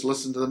said, "You just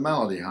listen to the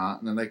melody, huh?"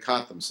 And then they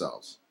caught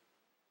themselves.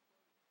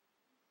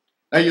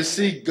 Now you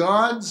see,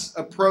 God's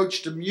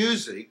approach to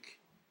music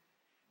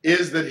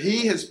is that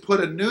he has put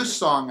a new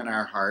song in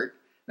our heart.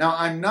 Now,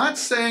 I'm not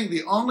saying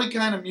the only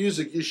kind of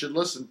music you should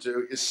listen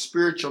to is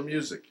spiritual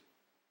music.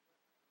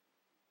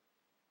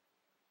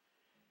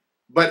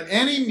 But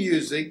any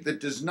music that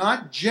does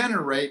not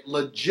generate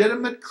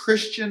legitimate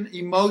Christian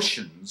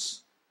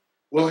emotions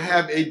will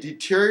have a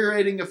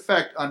deteriorating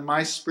effect on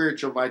my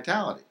spiritual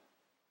vitality.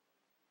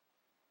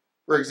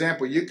 For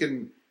example, you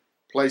can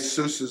play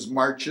Sousa's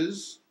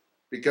marches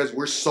because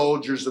we're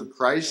soldiers of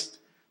Christ.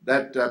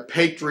 That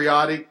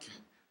patriotic,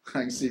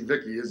 I can see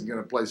Vicky isn't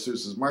going to play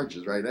Sousa's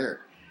marches right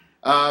there.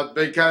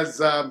 Because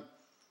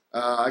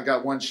I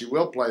got one she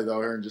will play,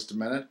 though, here in just a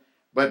minute.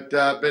 But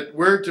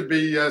we're to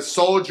be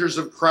soldiers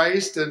of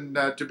Christ, and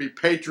to be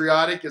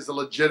patriotic is a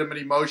legitimate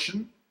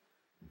emotion.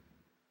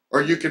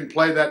 Or you can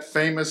play that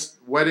famous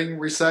wedding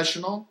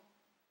recessional,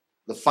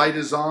 "The Fight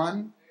Is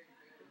On."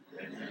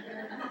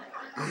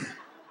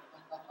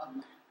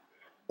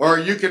 Or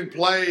you can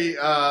play,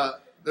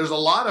 there's a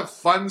lot of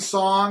fun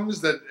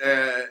songs that,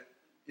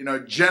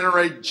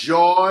 generate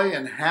joy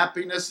and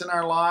happiness in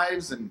our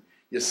lives, and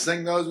you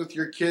sing those with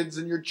your kids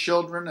and your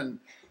children, and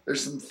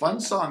there's some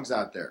fun songs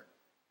out there.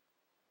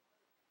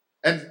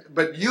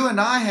 But you and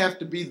I have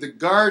to be the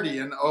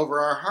guardian over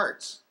our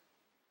hearts.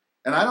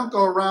 And I don't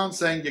go around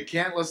saying you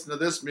can't listen to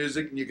this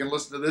music and you can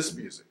listen to this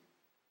music.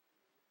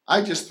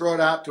 I just throw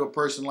it out to a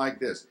person like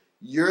this.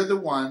 You're the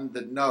one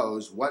that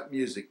knows what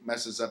music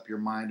messes up your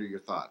mind or your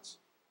thoughts.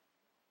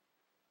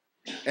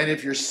 And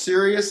if you're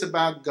serious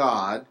about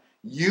God,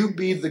 you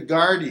be the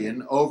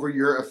guardian over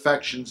your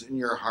affections in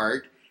your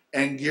heart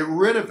and get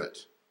rid of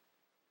it,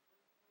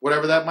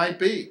 whatever that might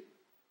be.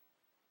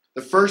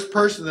 The first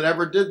person that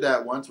ever did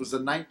that once was a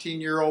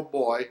 19-year-old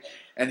boy,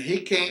 and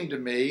he came to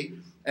me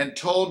and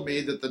told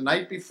me that the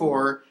night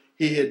before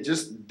he had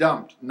just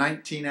dumped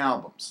 19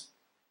 albums.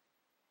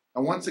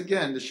 And once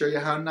again, to show you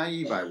how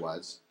naive I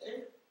was,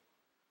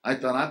 I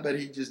thought, I bet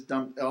he just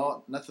dumped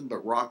nothing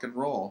but rock and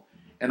roll.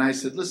 And I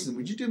said, "Listen,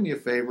 would you do me a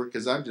favor,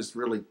 because I'm just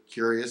really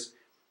curious.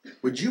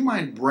 Would you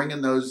mind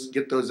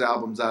get those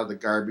albums out of the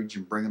garbage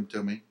and bring them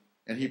to me?"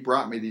 And he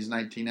brought me these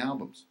 19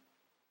 albums.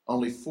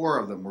 Only 4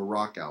 of them were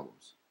rock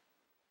albums.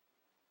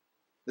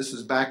 This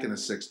was back in the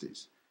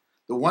 60s.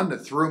 The one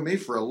that threw me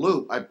for a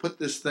loop, I put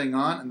this thing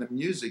on, and the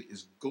music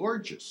is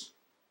gorgeous.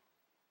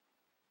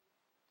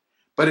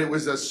 But it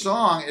was a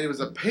song, it was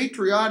a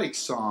patriotic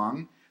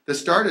song that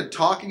started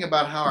talking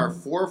about how our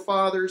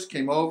forefathers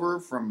came over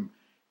from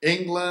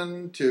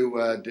England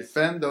to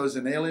defend those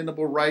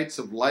inalienable rights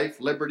of life,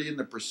 liberty, and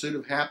the pursuit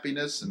of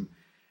happiness. And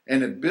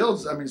it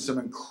builds, some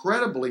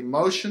incredible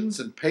emotions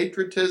and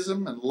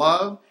patriotism and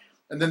love.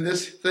 And then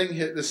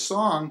this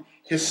song,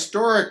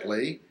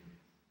 historically,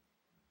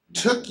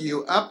 took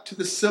you up to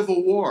the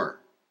Civil War.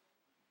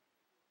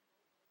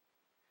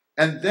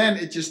 And then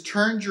it just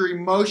turned your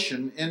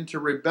emotion into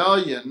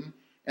rebellion.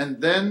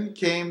 And then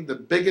came the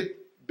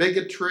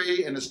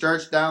bigotry, and it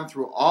starts down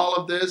through all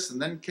of this.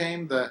 And then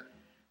came the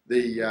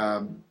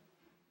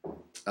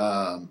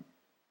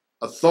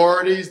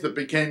authorities that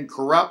became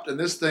corrupt. And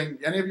this thing,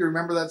 any of you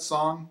remember that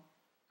song?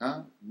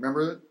 Huh?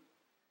 Remember it?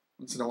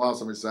 Once in a while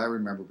somebody says, "I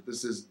remember," but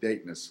this is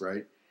dating us,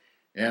 right?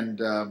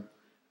 But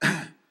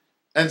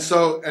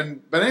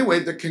anyway,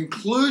 the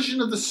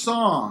conclusion of the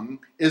song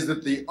is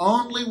that the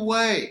only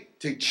way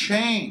to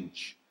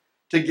change,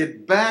 to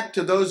get back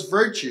to those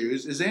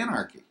virtues, is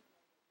anarchy.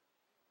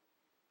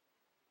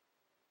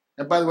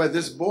 And by the way,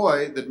 this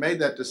boy that made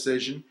that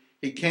decision,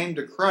 he came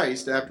to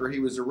Christ after he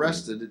was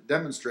arrested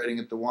demonstrating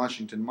at the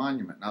Washington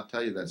Monument. And I'll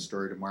tell you that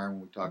story tomorrow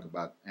when we talk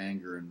about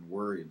anger and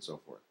worry and so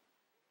forth.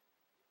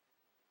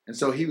 And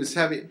so he was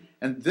heavy.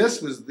 And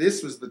this was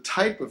the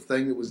type of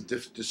thing that was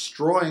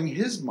destroying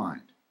his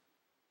mind.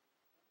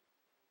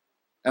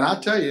 And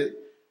I'll tell you,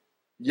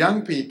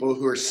 young people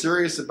who are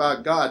serious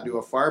about God do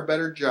a far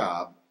better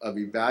job of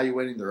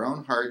evaluating their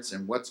own hearts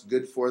and what's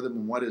good for them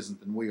and what isn't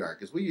than we are.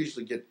 Because we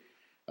usually get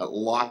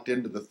locked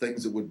into the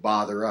things that would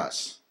bother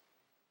us.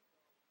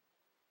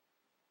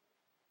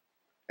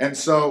 And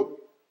so,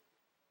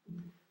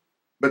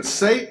 but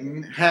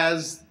Satan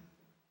has,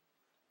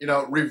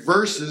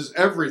 reverses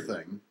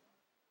everything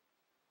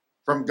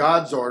from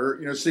God's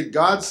order. See,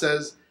 God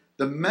says,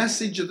 the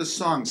message of the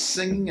song,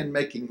 singing and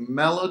making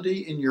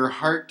melody in your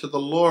heart to the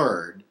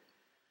Lord,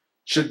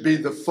 should be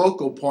the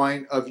focal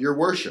point of your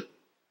worship.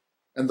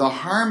 And the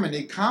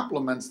harmony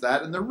complements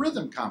that, and the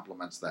rhythm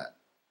complements that.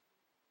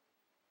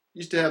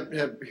 Used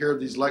to hear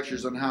these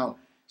lectures on how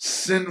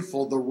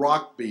sinful the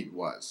rock beat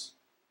was.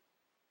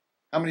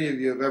 How many of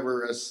you have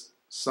ever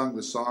sung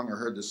the song or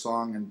heard the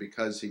song, And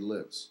Because He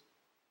Lives?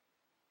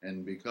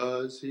 And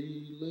because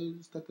He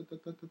lives, ta, ta, ta,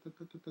 ta, ta, ta,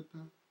 ta, ta, ta.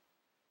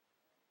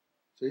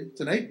 See, it's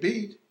an 8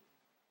 beat.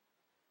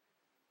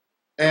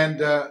 And,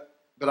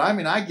 but I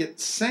mean, I get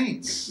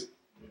saints,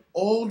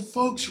 old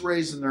folks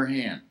raising their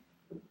hand,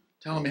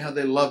 telling me how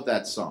they love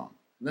that song.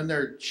 And then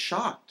they're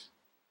shocked.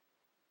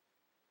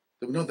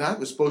 No, that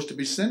was supposed to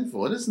be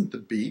sinful. It isn't the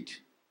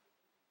beat.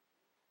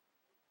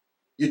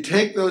 You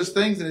take those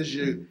things, and as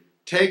you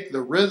take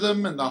the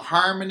rhythm and the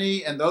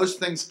harmony, and those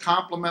things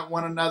complement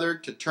one another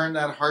to turn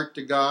that heart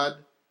to God,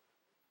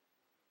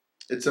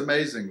 it's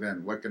amazing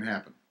then what can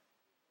happen.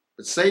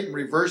 But Satan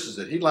reverses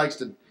it. He likes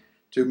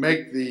to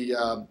make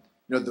the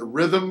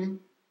rhythm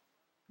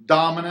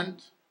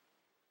dominant,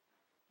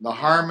 the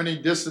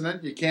harmony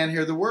dissonant. You can't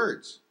hear the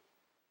words.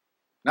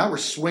 Now we're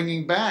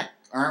swinging back,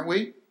 aren't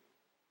we?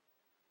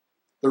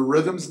 The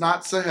rhythm's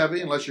not so heavy,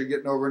 unless you're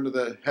getting over into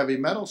the heavy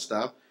metal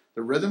stuff.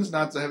 The rhythm's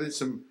not so heavy. It's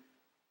some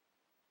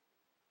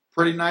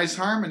pretty nice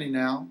harmony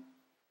now.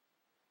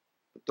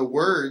 But the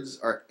words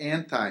are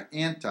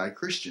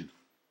anti-Christian.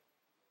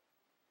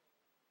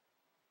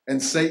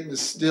 And Satan is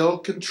still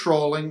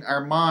controlling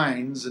our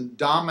minds and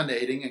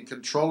dominating and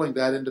controlling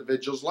that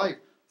individual's life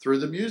through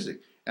the music.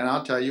 And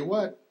I'll tell you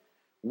what,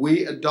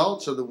 we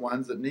adults are the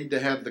ones that need to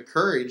have the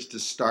courage to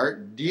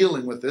start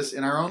dealing with this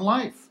in our own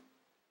life.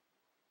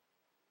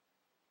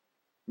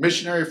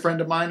 Missionary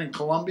friend of mine in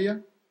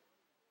Colombia,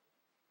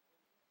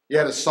 he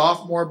had a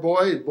sophomore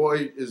boy.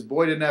 His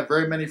boy didn't have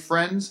very many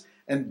friends,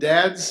 and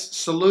Dad's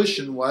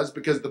solution was,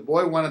 because the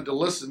boy wanted to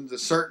listen to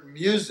certain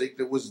music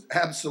that was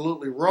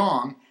absolutely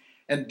wrong,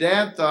 and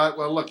Dad thought,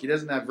 well, look, he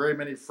doesn't have very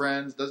many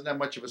friends, doesn't have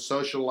much of a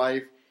social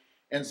life,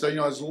 and so,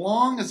 as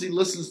long as he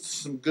listens to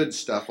some good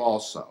stuff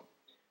also.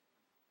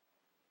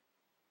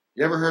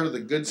 You ever heard of the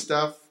good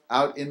stuff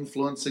out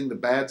influencing the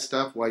bad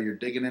stuff while you're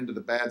digging into the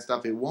bad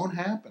stuff? It won't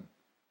happen.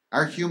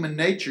 Our human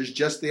nature is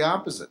just the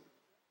opposite.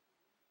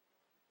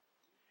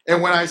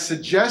 And when I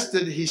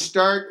suggested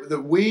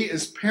that we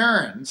as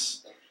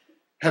parents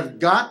have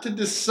got to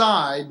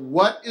decide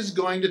what is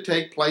going to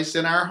take place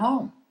in our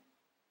home.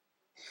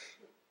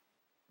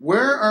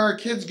 Where are our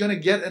kids going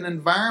to get an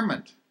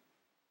environment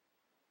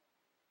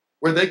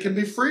where they can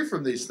be free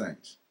from these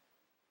things?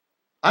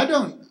 I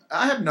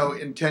have no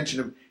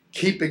intention of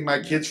keeping my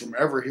kids from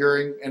ever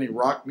hearing any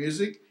rock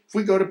music. If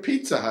we go to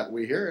Pizza Hut,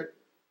 we hear it.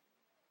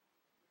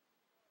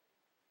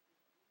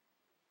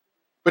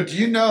 But do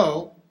you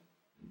know,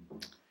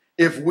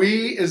 if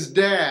we as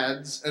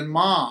dads and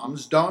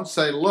moms don't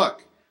say,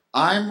 look,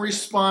 I'm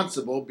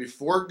responsible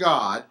before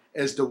God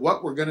as to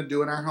what we're going to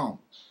do in our home.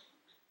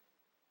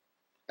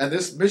 And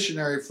this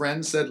missionary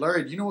friend said,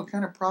 Larry, do you know what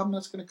kind of problem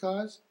that's going to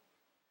cause?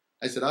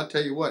 I said, I'll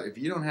tell you what, if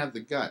you don't have the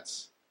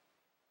guts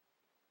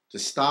to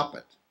stop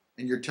it,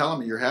 and you're telling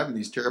me you're having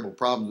these terrible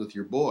problems with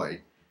your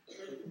boy,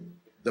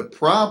 the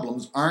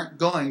problems aren't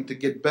going to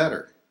get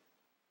better.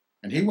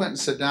 And he went and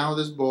sat down with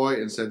his boy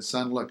and said,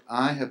 son, look,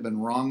 I have been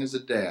wrong as a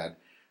dad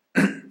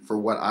for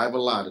what I've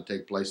allowed to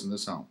take place in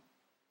this home.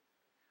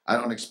 I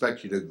don't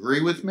expect you to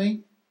agree with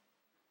me,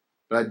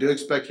 but I do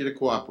expect you to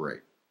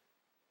cooperate.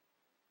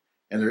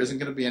 And there isn't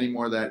going to be any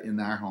more of that in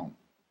our home.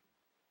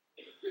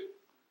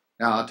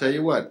 Now, I'll tell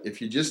you what,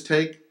 if you just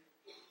take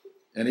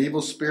an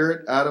evil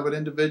spirit out of an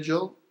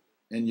individual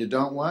and you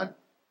don't what?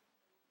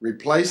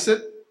 Replace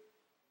it,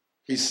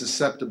 he's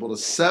susceptible to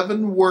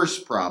 7 worse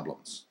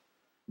problems.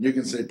 You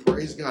can say,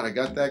 praise God, I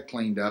got that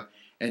cleaned up.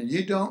 And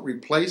you don't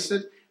replace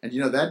it. And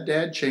that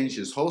dad changed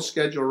his whole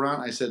schedule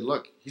around. I said,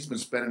 look, he's been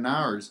spending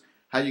hours.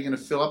 How are you going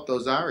to fill up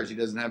those hours? He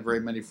doesn't have very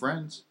many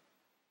friends.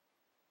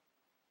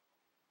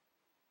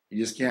 You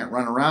just can't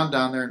run around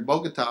down there in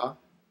Bogota.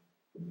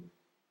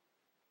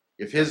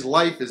 If his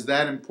life is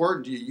that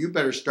important to you, you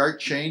better start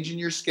changing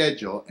your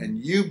schedule, and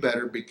you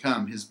better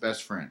become his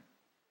best friend.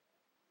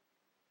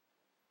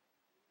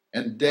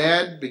 And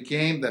Dad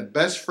became the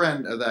best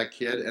friend of that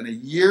kid. And a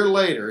year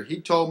later, he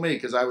told me,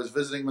 because I was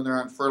visiting when they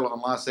were on furlough in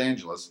Los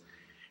Angeles,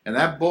 and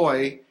that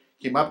boy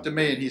came up to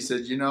me and he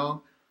said,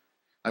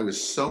 I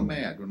was so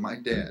mad when my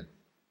dad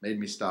made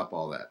me stop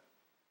all that.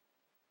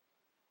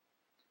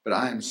 But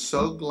I am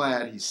so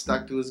glad he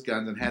stuck to his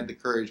guns and had the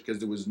courage, because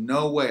there was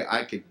no way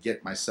I could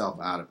get myself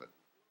out of it.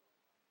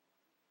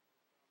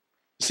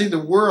 See, the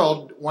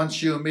world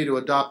wants you and me to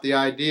adopt the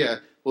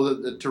idea,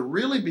 well, to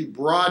really be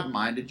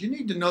broad-minded, you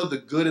need to know the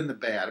good and the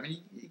bad. I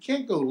mean, you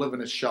can't go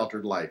living a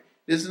sheltered life.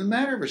 It isn't a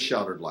matter of a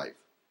sheltered life.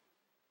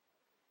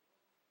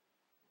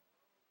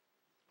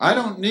 I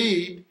don't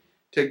need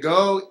to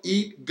go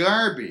eat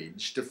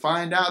garbage to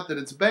find out that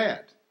it's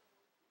bad.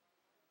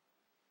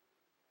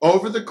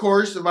 Over the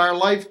course of our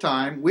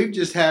lifetime, we've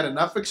just had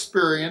enough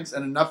experience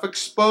and enough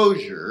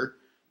exposure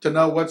to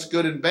know what's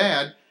good and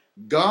bad.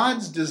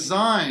 God's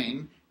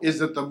design is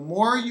that the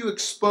more you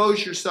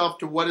expose yourself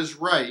to what is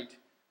right,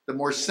 the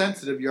more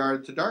sensitive you are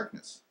to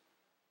darkness.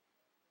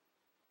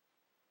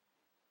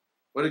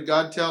 What did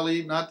God tell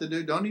Eve not to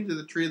do? Don't eat of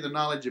the tree of the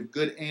knowledge of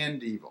good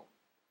and evil.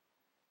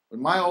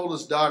 When my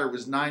oldest daughter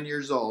was 9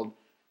 years old,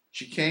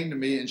 she came to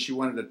me and she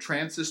wanted a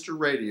transistor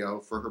radio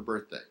for her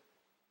birthday.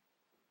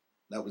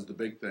 That was the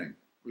big thing.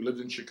 We lived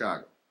in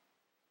Chicago.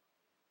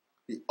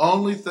 The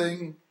only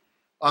thing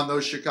on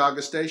those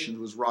Chicago stations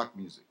was rock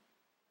music.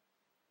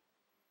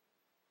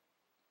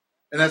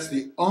 And that's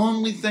the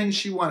only thing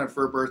she wanted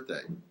for her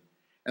birthday.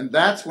 And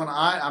that's when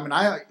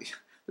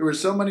there were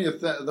so many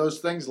of those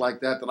things like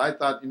that I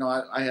thought,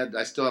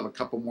 I still have a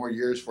couple more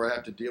years before I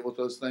have to deal with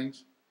those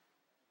things.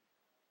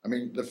 I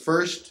mean, the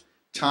first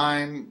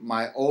time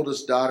my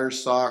oldest daughter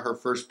saw her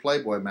first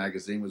Playboy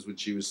magazine was when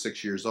she was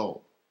 6 years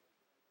old.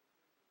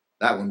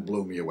 That one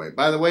blew me away.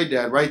 By the way,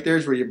 Dad, right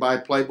there's where you buy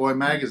Playboy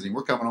magazine.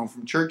 We're coming home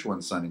from church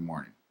one Sunday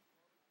morning.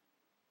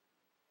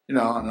 And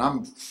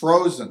I'm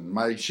frozen.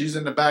 She's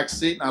in the back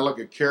seat, and I look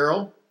at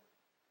Carol,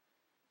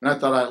 and I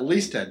thought I at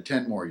least had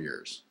 10 more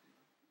years.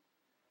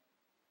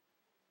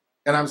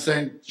 And I'm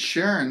saying,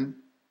 Sharon,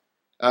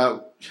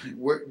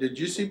 did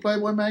you see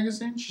Playboy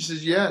magazine? She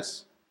says,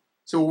 yes.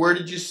 So where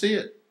did you see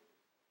it?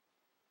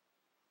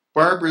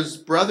 Barbara's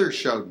brother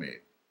showed me,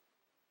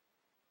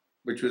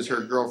 which was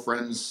her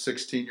girlfriend's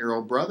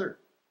 16-year-old brother.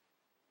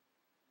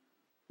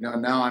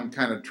 Now I'm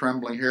kind of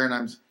trembling here,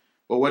 and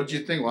well, what did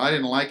you think? Well, I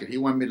didn't like it. He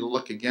wanted me to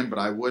look again, but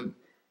I wouldn't.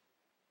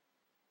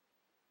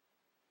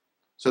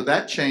 So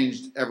that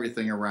changed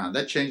everything around.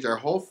 That changed our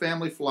whole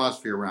family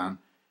philosophy around.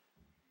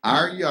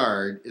 Our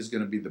yard is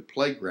going to be the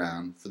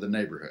playground for the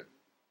neighborhood.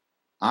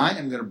 I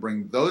am going to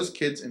bring those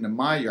kids into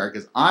my yard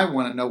because I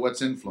want to know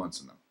what's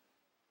influencing them.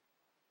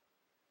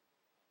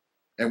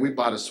 And we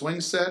bought a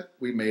swing set.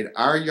 We made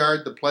our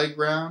yard the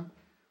playground.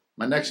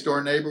 My next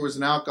door neighbor was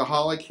an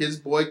alcoholic. His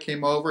boy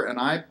came over, and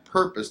I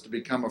purposed to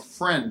become a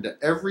friend to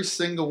every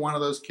single one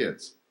of those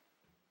kids.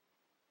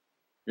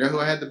 You know who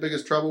I had the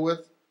biggest trouble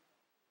with?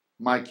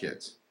 My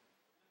kids.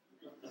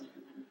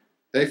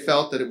 They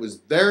felt that it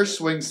was their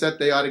swing set.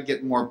 They ought to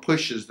get more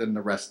pushes than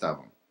the rest of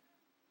them.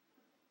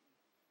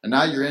 And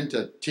now you're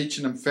into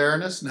teaching them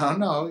fairness?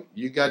 No.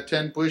 You got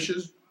 10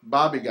 pushes.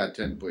 Bobby got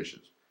 10 pushes.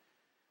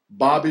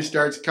 Bobby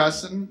starts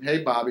cussing.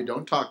 Hey, Bobby,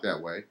 don't talk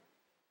that way.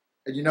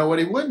 And you know what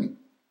he wouldn't?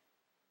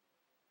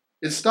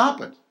 Is stop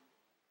it.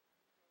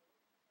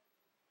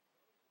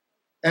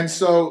 And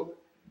so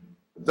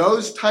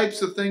those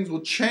types of things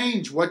will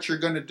change what you're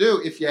going to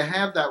do if you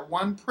have that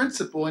one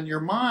principle in your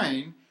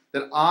mind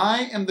that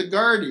I am the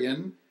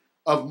guardian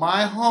of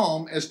my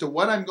home as to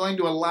what I'm going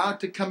to allow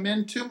to come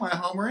into my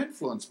home or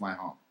influence my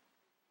home.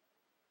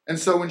 And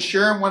so when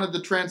Sharon wanted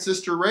the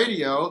transistor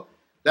radio,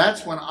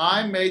 that's when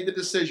I made the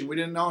decision. We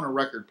didn't own a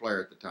record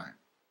player at the time.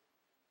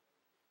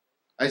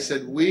 I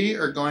said, we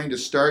are going to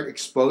start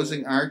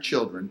exposing our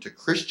children to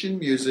Christian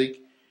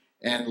music,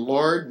 and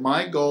Lord,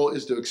 my goal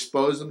is to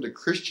expose them to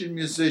Christian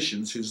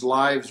musicians whose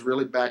lives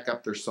really back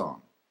up their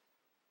song,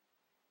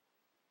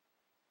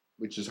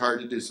 which is hard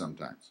to do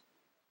sometimes.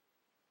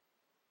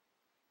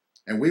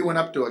 And we went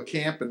up to a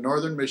camp in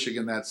northern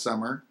Michigan that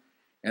summer,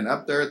 and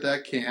up there at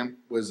that camp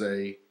was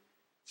a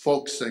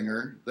folk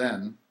singer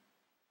then,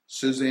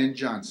 Suzanne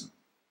Johnson.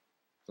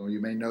 So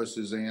you may know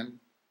Suzanne.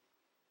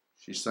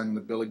 She sung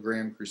the Billy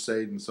Graham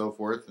Crusade and so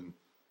forth.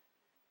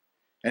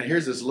 And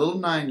here's this little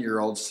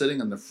 9-year-old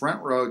sitting in the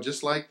front row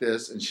just like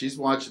this, and she's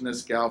watching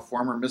this gal,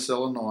 former Miss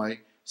Illinois,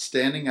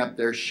 standing up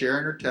there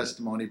sharing her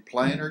testimony,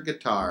 playing her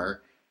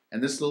guitar,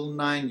 and this little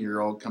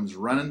 9-year-old comes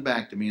running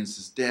back to me and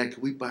says, Dad,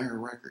 can we buy her a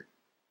record?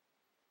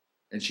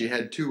 And she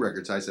had 2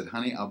 records. I said,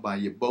 honey, I'll buy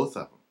you both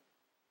of them.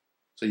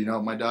 So you know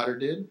what my daughter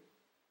did?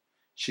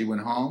 She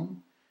went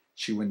home,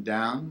 she went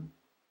down,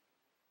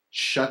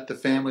 shut the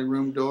family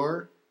room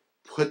door,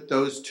 put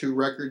those 2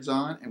 records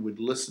on, and would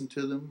listen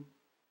to them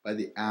by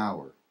the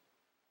hour.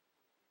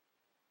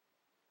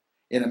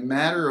 In a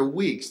matter of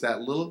weeks,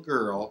 that little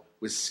girl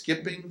was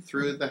skipping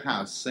through the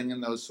house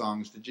singing those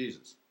songs to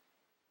Jesus.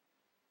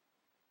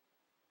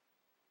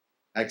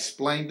 I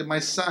explained to my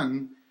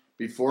son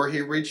before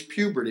he reached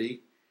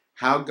puberty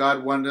how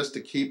God wanted us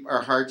to keep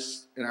our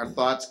hearts and our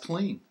thoughts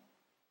clean.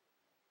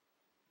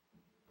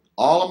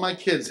 All of my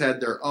kids had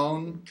their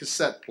own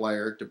cassette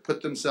player to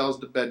put themselves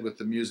to bed with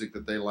the music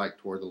that they liked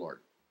toward the Lord.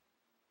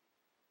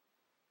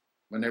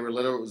 When they were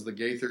little, it was the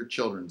Gaither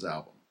Children's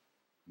Album.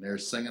 And they were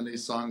singing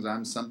these songs,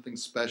 I'm something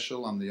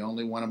special, I'm the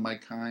only one of my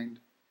kind.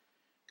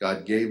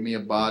 God gave me a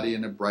body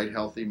and a bright,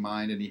 healthy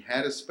mind, and he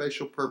had a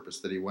special purpose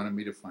that he wanted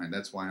me to find.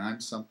 That's why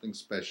I'm something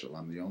special.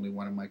 I'm the only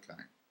one of my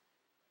kind.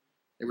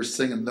 They were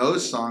singing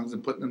those songs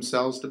and putting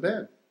themselves to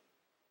bed.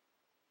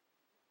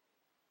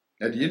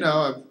 And you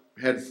know,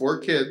 I've had 4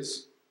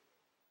 kids,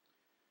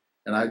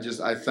 and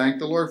I thank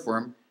the Lord for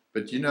them.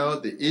 But you know,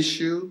 the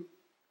issue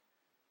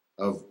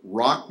of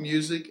rock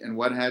music and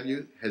what have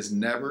you has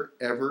never,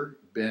 ever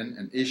been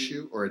an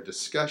issue or a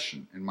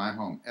discussion in my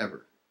home,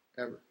 ever,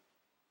 ever.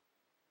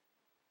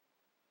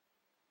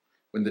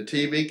 When the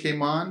TV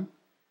came on,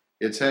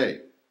 it's, hey,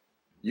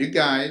 you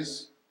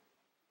guys,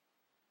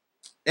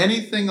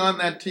 anything on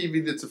that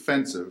TV that's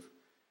offensive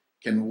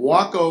can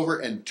walk over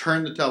and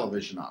turn the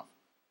television off.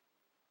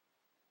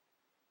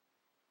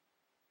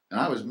 And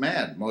I was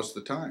mad most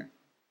of the time.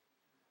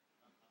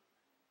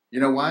 You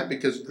know why?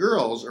 Because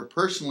girls are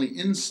personally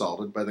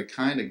insulted by the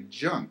kind of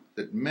junk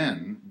that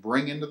men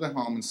bring into the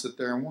home and sit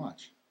there and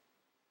watch.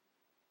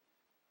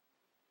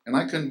 And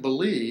I couldn't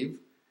believe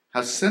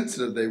how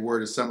sensitive they were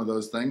to some of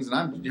those things. And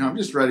I'm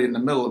just ready in the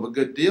middle of a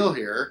good deal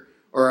here,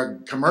 or a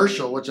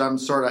commercial, which I'm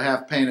sort of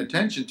half paying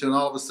attention to, and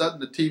all of a sudden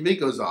the TV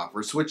goes off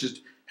or switches.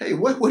 Hey,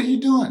 what are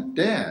you doing?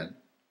 Dad,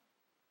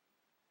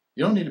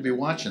 you don't need to be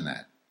watching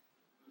that.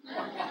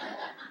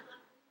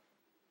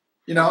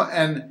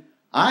 And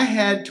I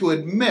had to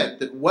admit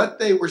that what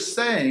they were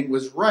saying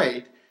was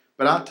right,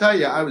 but I'll tell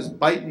you, I was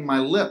biting my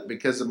lip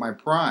because of my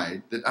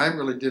pride that I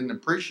really didn't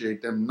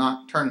appreciate them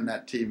not turning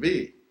that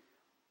TV.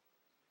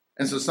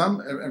 And so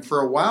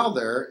for a while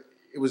there,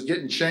 it was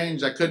getting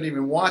changed. I couldn't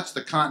even watch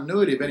the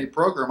continuity of any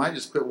program. I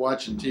just quit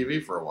watching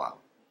TV for a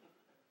while.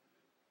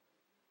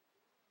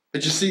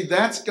 But you see,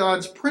 that's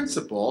God's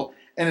principle.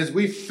 And as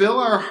we fill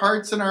our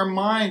hearts and our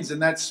minds in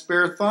that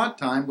spare thought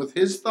time with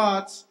His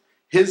thoughts,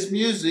 His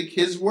music,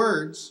 His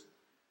words,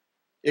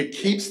 it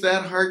keeps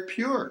that heart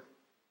pure.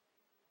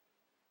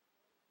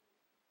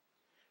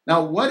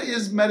 Now, what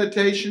is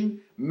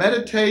meditation?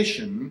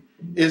 Meditation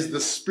is the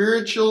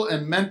spiritual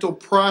and mental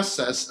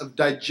process of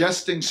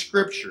digesting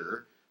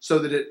Scripture so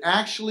that it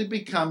actually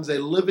becomes a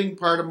living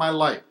part of my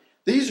life.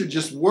 These are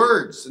just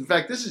words. In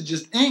fact, this is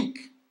just ink.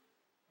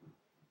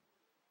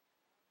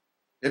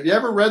 Have you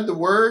ever read the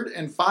Word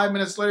and 5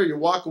 minutes later you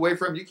walk away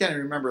from it, you can't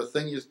even remember a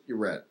thing you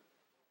read?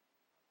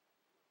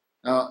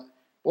 Now,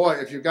 boy,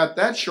 if you've got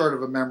that short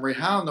of a memory,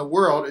 how in the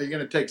world are you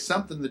going to take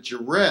something that you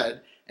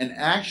read and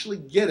actually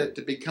get it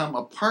to become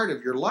a part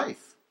of your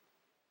life?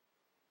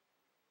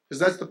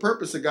 Because that's the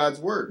purpose of God's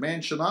Word.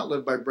 Man shall not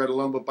live by bread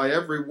alone, but by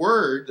every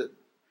word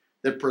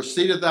that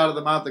proceedeth out of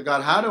the mouth of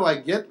God. How do I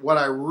get what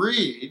I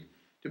read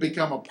to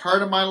become a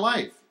part of my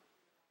life?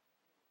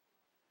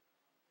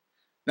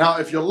 Now,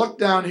 if you look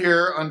down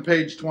here on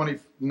page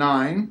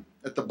 29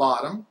 at the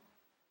bottom,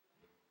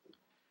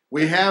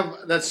 we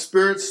have that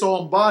spirit,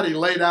 soul, and body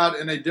laid out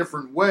in a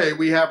different way.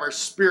 We have our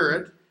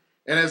spirit,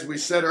 and as we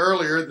said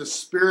earlier, the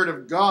Spirit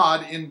of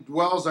God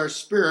indwells our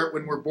spirit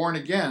when we're born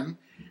again,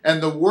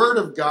 and the Word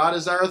of God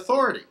is our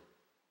authority.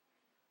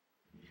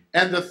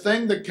 And the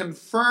thing that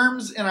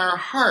confirms in our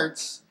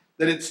hearts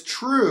that it's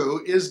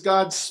true is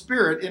God's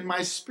Spirit in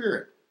my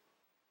spirit.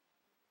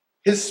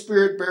 His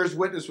Spirit bears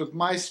witness with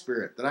my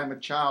spirit that I'm a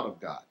child of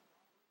God.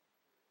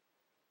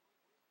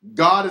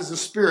 God is a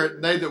spirit,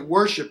 and they that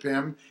worship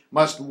Him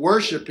must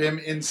worship Him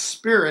in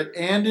spirit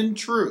and in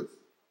truth.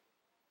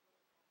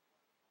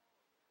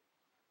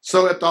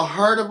 So at the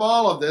heart of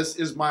all of this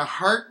is my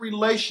heart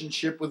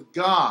relationship with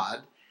God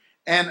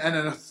and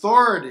an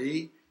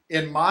authority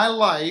in my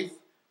life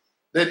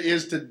that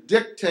is to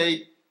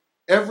dictate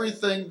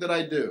everything that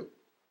I do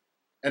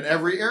in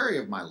every area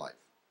of my life.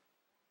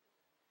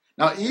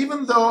 Now,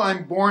 even though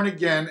I'm born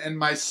again and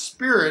my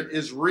spirit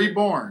is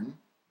reborn,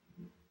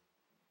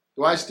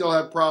 do I still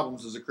have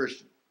problems as a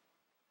Christian?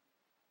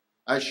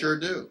 I sure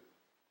do.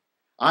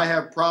 I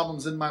have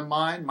problems in my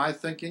mind. My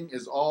thinking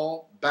is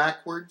all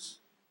backwards.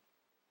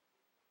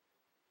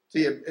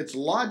 See, it's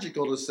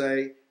logical to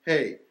say,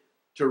 hey,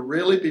 to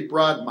really be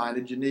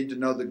broad-minded, you need to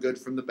know the good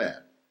from the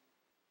bad.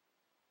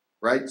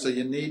 Right? So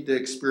you need to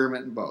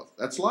experiment in both.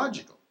 That's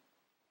logical.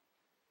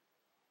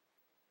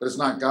 But it's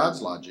not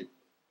God's logic.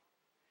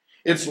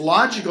 It's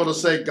logical to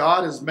say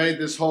God has made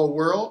this whole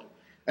world,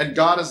 and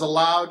God has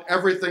allowed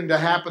everything to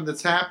happen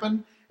that's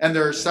happened, and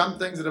there are some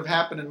things that have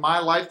happened in my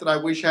life that I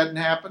wish hadn't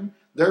happened.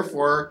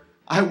 Therefore,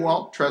 I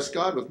won't trust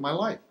God with my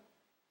life.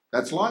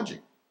 That's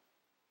logic.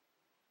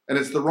 And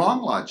it's the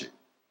wrong logic.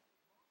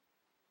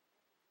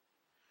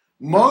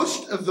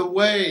 Most of the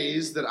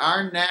ways that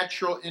our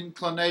natural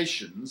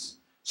inclinations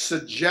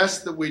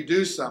suggest that we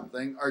do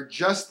something are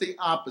just the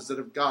opposite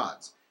of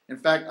God's. In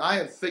fact, I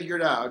have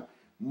figured out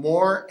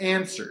more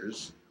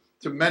answers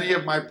to many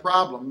of my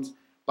problems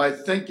by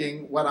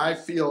thinking what I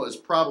feel is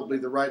probably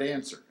the right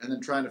answer and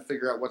then trying to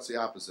figure out what's the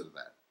opposite of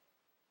that.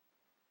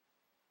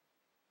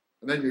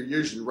 And then you're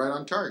usually right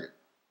on target.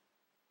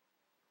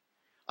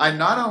 I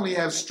not only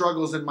have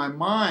struggles in my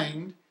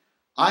mind,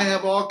 I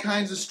have all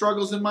kinds of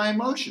struggles in my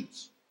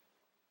emotions.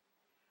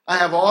 I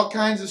have all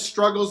kinds of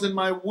struggles in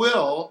my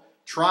will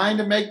trying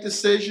to make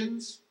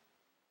decisions,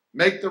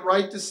 make the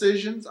right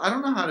decisions. I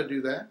don't know how to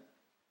do that.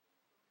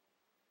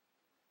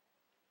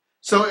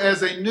 So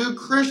as a new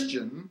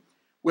Christian,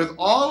 with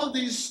all of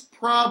these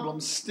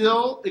problems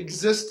still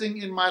existing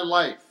in my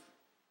life,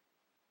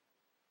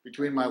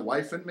 between my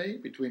wife and me,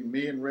 between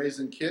me and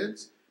raising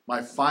kids,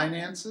 my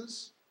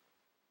finances,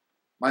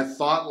 my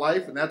thought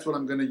life, and that's what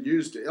I'm going to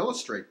use to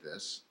illustrate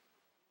this.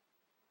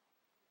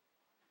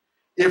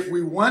 If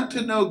we want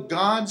to know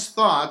God's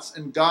thoughts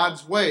and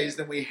God's ways,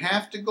 then we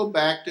have to go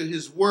back to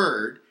His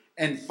Word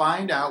and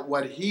find out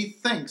what He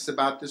thinks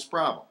about this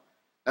problem.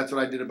 That's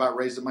what I did about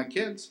raising my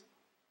kids.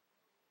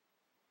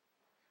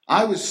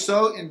 I was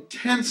so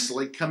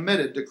intensely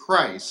committed to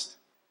Christ,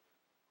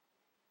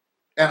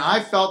 and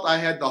I felt I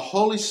had the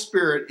Holy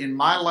Spirit in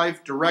my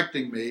life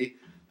directing me,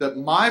 that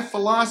my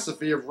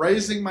philosophy of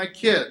raising my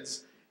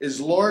kids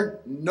is, Lord,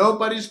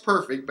 nobody's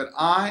perfect, but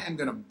I am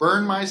going to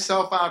burn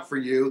myself out for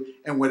you,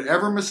 and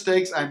whatever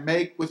mistakes I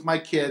make with my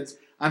kids,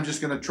 I'm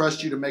just going to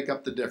trust you to make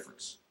up the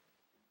difference.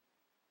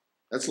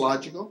 That's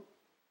logical.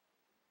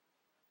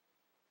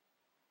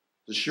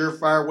 The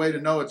surefire way to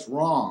know it's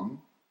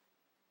wrong,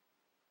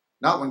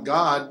 not when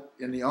God,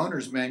 in the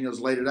owner's manual,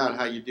 has laid it out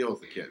how you deal with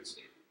the kids.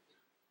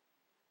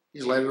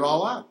 He's laid it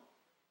all out.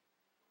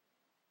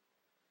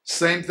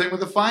 Same thing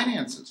with the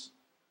finances.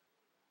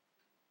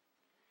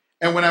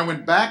 And when I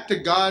went back to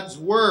God's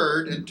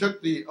Word and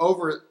took the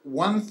over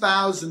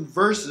 1,000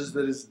 verses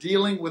that is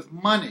dealing with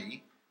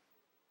money,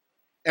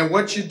 and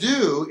what you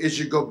do is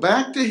you go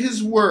back to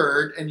His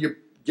Word and you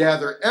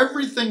gather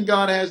everything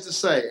God has to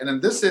say. And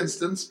in this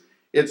instance,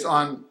 it's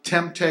on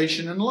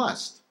temptation and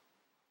lust.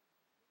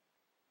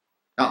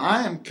 Now,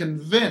 I am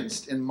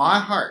convinced in my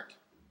heart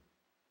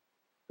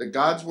that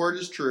God's Word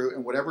is true,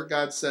 and whatever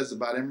God says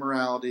about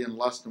immorality and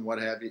lust and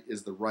what have you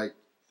is the right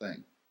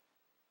thing.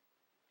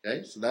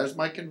 Okay, so that is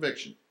my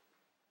conviction.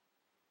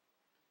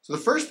 So the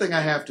first thing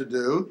I have to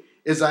do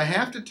is I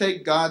have to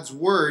take God's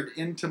Word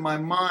into my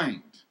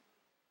mind.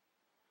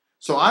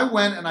 So I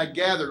went and I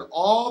gathered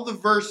all the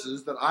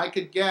verses that I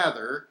could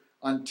gather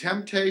on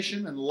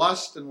temptation and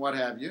lust and what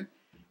have you,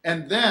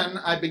 and then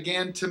I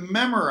began to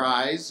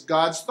memorize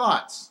God's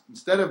thoughts.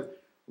 Instead of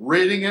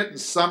reading it and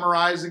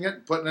summarizing it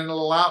and putting in a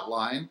little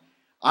outline,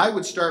 I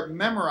would start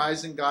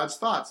memorizing God's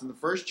thoughts. And the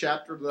first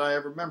chapter that I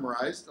ever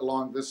memorized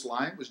along this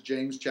line was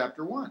James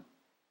chapter 1.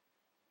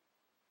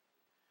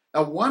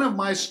 Now, one of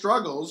my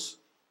struggles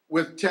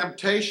with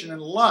temptation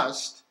and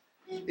lust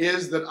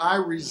is that I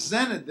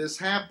resented this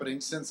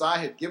happening since I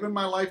had given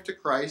my life to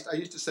Christ. I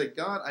used to say,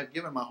 God, I've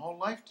given my whole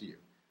life to you.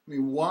 I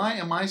mean, why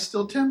am I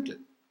still tempted?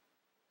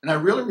 And I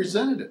really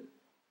resented it.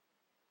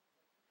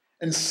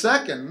 And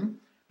second,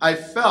 I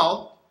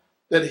felt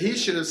that He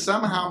should have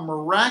somehow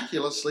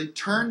miraculously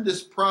turned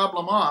this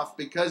problem off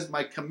because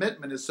my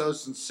commitment is so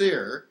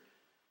sincere,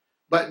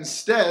 but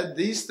instead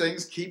these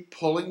things keep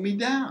pulling me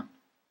down.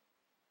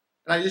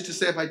 And I used to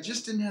say, if I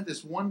just didn't have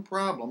this one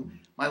problem,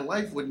 my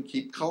life wouldn't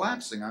keep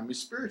collapsing on me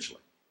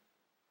spiritually.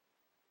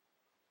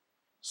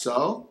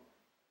 So,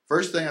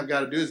 first thing I've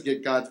got to do is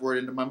get God's Word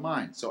into my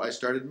mind. So I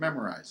started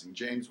memorizing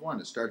James 1.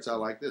 It starts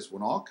out like this: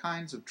 when all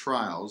kinds of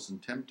trials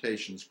and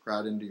temptations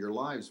crowd into your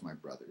lives, my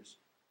brothers,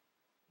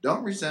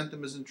 don't resent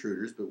them as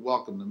intruders, but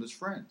welcome them as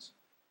friends.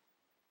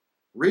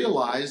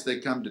 Realize they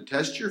come to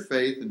test your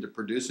faith and to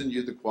produce in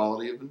you the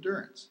quality of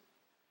endurance.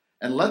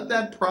 And let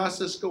that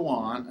process go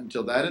on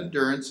until that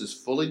endurance is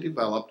fully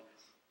developed,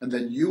 and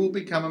then you will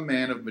become a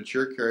man of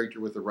mature character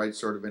with the right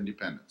sort of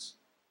independence.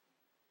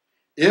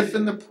 If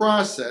in the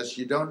process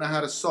you don't know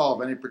how to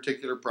solve any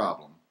particular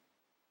problem,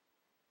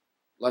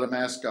 let him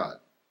ask God.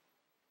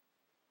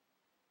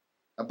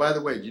 Now, by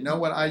the way, do you know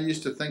what I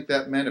used to think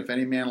that meant? If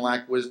any man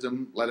lack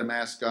wisdom, let him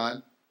ask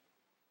God.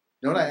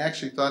 You know what I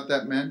actually thought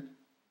that meant?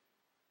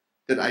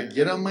 That I'd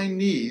get on my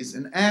knees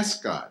and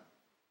ask God.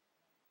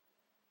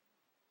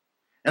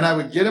 And I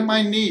would get on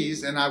my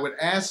knees and I would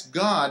ask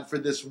God for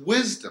this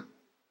wisdom.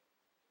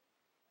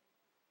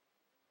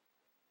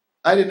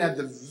 I didn't have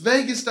the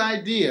vaguest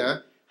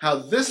idea how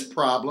this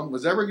problem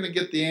was ever going to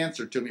get the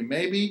answer to me.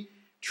 Maybe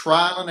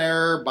trial and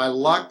error by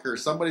luck, or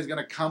somebody's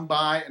going to come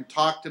by and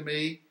talk to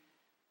me.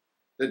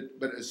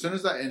 But as soon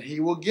as and He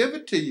will give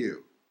it to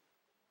you.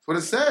 That's what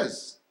it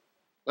says.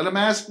 Let him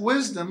ask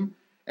wisdom,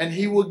 and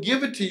He will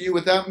give it to you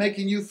without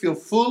making you feel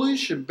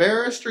foolish,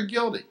 embarrassed, or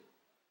guilty.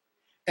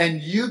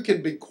 And you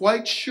can be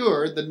quite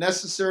sure the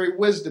necessary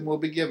wisdom will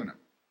be given him.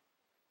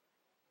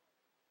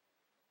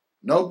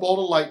 No bolt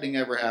of lightning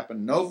ever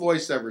happened. No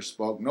voice ever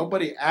spoke.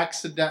 Nobody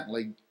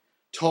accidentally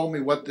told me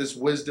what this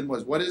wisdom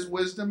was. What is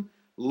wisdom?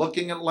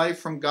 Looking at life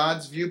from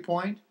God's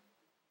viewpoint.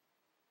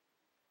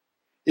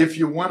 If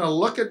you want to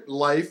look at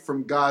life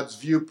from God's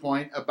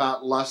viewpoint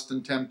about lust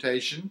and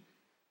temptation,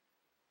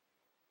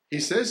 He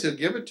says He'll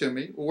give it to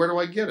me. Well, where do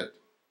I get it?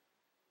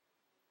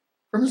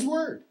 From His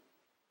Word.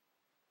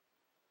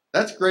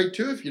 That's great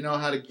too if you know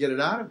how to get it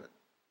out of it.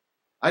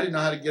 I didn't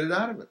know how to get it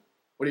out of it.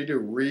 What do?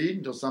 Read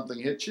until something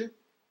hits you?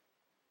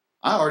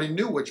 I already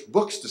knew which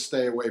books to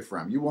stay away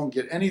from. You won't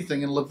get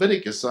anything in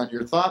Leviticus on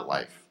your thought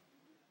life.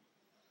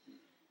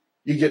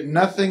 You get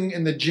nothing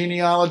in the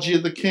genealogy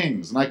of the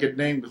kings. And I could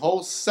name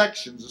whole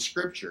sections of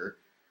Scripture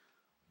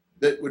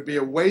that would be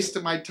a waste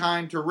of my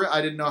time to read.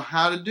 I didn't know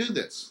how to do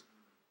this.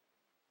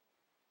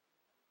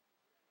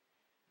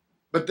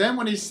 But then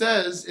when He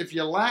says, if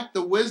you lack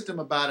the wisdom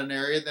about an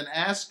area, then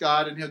ask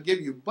God and He'll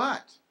give you.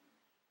 But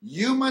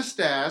you must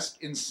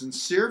ask in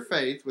sincere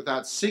faith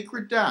without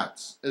secret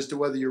doubts as to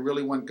whether you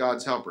really want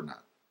God's help or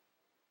not.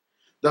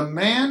 The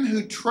man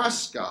who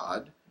trusts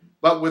God,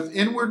 but with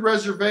inward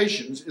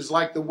reservations, is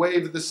like the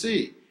wave of the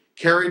sea,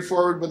 carried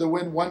forward by the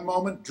wind one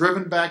moment,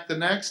 driven back the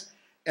next.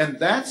 And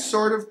that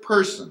sort of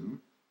person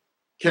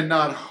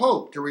cannot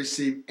hope to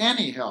receive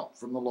any help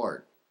from the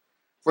Lord.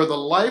 For the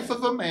life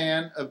of a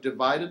man of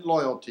divided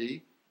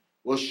loyalty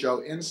will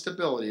show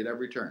instability at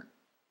every turn.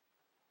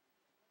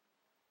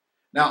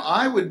 Now,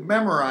 I would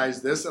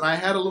memorize this, and I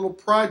had a little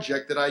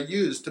project that I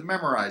used to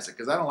memorize it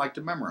because I don't like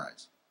to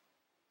memorize.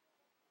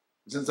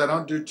 Since I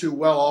don't do too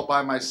well all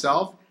by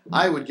myself,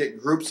 I would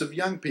get groups of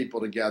young people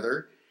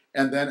together,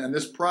 and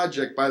this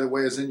project, by the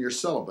way, is in your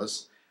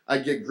syllabus.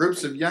 I'd get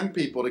groups of young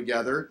people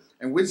together,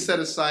 and we'd set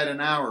aside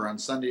an hour on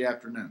Sunday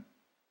afternoon.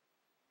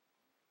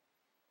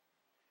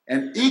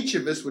 And each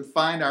of us would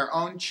find our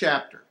own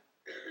chapter.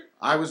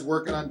 I was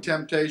working on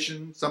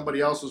temptation.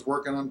 Somebody else was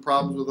working on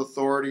problems with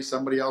authority.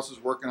 Somebody else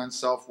was working on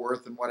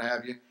self-worth and what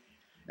have you.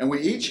 And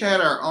we each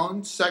had our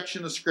own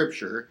section of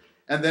Scripture.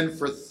 And then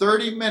for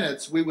 30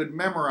 minutes, we would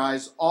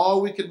memorize all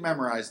we could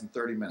memorize in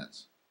 30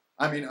 minutes.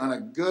 I mean, on a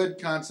good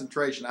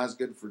concentration, I was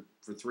good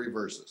for 3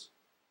 verses.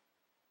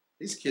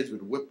 These kids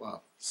would whip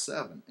off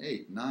 7,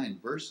 8, 9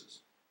 verses.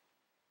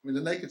 I mean,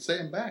 then they could say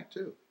them back,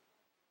 too.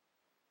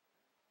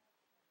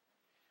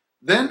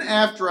 Then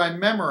after I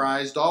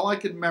memorized all I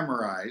could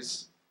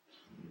memorize,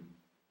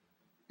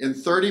 in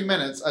 30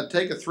 minutes, I'd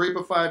take a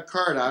 3x5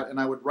 card out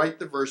and I would write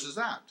the verses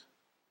out.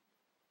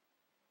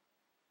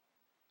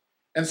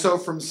 And so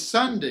from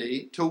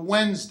Sunday to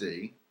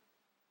Wednesday,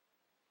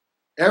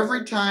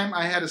 every time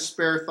I had a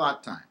spare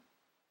thought time,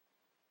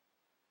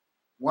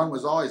 one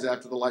was always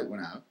after the light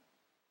went out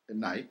at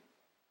night.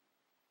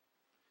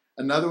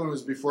 Another one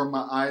was before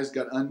my eyes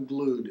got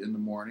unglued in the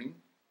morning.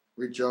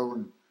 Reach over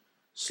and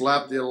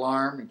slap the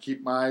alarm and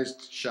keep my eyes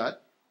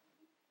shut.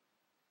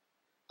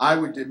 I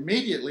would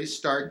immediately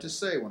start to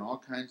say when all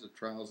kinds of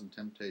trials and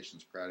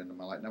temptations crowd into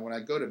my life. Now, when I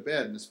go to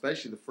bed, and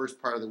especially the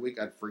first part of the week,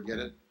 I'd forget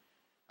it.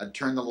 I'd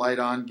turn the light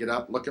on, get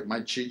up, look at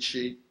my cheat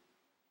sheet.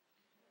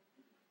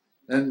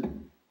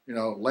 Then,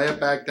 lay it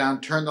back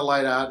down, turn the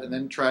light out, and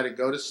then try to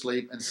go to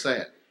sleep and say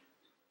it.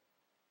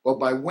 Well,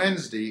 by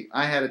Wednesday,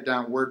 I had it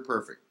down word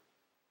perfect.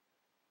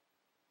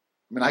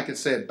 I mean, I could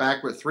say it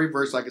backward, 3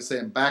 verses, I could say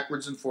them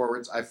backwards and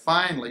forwards. I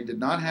finally did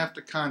not have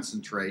to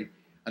concentrate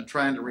on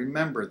trying to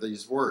remember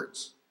these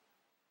words.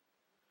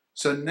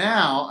 So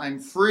now I'm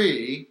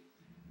free.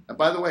 And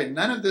by the way,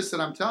 none of this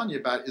that I'm telling you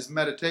about is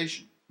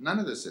meditation. None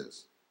of this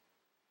is.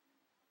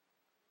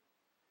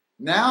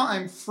 Now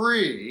I'm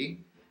free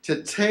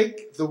to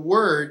take the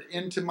word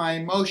into my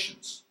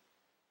emotions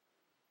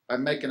by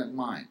making it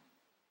mine.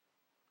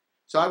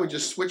 So I would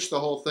just switch the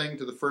whole thing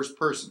to the first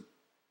person.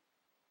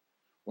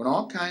 When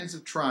all kinds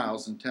of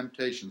trials and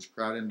temptations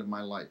crowd into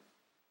my life,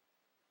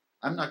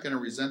 I'm not going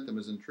to resent them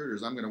as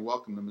intruders. I'm going to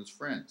welcome them as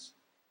friends.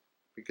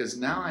 Because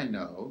now I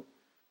know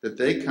that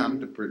they come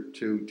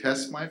to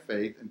test my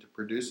faith and to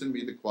produce in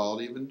me the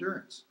quality of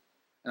endurance.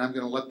 And I'm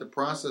going to let the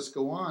process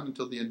go on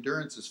until the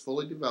endurance is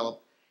fully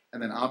developed,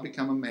 and then I'll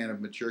become a man of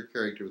mature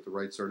character with the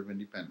right sort of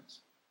independence.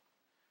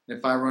 And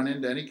if I run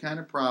into any kind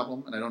of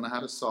problem and I don't know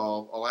how to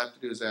solve, all I have to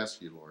do is ask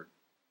you, Lord.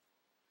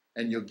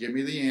 And you'll give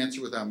me the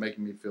answer without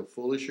making me feel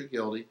foolish or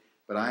guilty,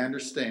 but I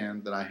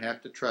understand that I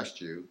have to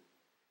trust you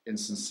in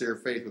sincere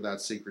faith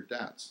without secret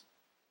doubts.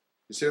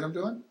 You see what I'm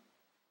doing?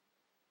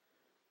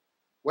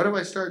 What do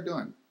I start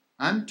doing?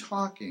 I'm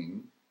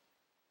talking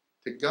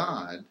to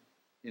God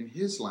in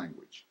His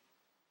language.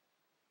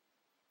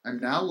 I'm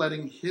now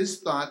letting His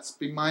thoughts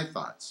be my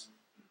thoughts.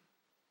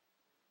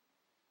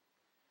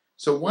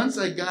 So once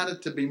I got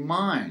it to be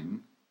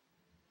mine,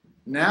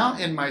 now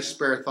in my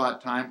spare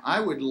thought time, I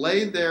would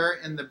lay there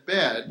in the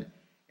bed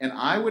and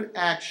I would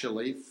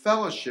actually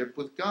fellowship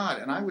with God.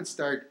 And I would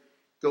start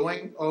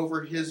going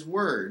over His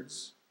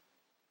words.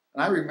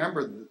 And I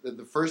remember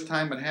the first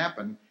time it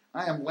happened,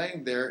 I am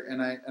laying there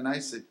and I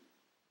said,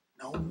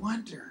 no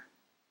wonder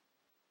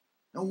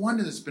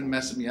this has been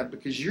messing me up,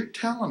 because you're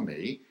telling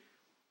me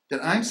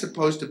that I'm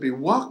supposed to be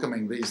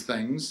welcoming these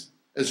things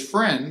as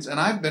friends and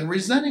I've been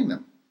resenting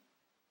them.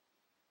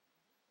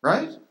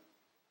 Right?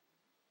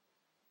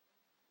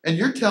 And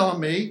you're telling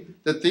me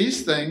that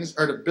these things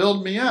are to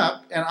build me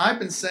up, and I've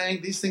been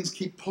saying these things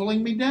keep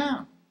pulling me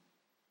down.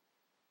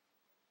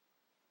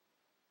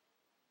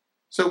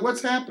 So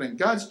what's happening?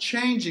 God's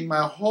changing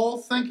my whole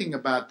thinking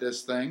about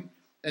this thing.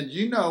 And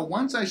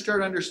once I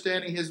start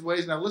understanding His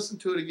ways, now listen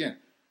to it again.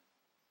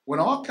 When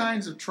all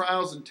kinds of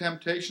trials and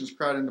temptations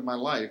crowd into my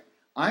life,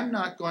 I'm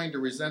not going to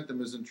resent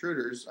them as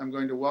intruders. I'm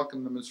going to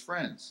welcome them as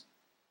friends.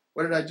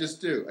 What did I just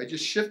do? I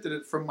just shifted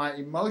it from my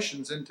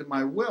emotions into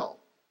my will.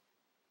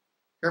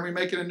 Hear me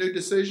making a new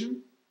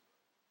decision?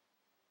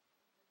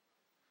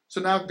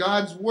 So now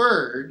God's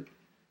Word,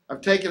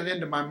 I've taken it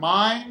into my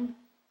mind,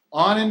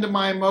 on into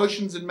my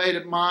emotions and made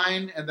it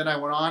mine, and then I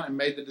went on and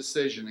made the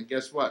decision. And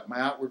guess what?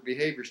 My outward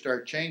behavior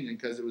started changing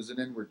because it was an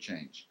inward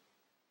change.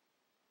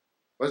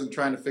 I wasn't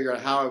trying to figure out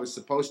how I was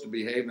supposed to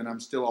behave, and I'm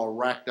still all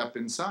racked up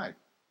inside.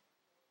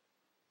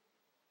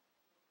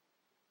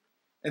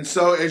 And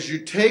so as you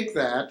take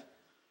that,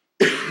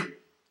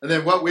 and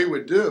then what we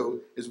would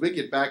do is we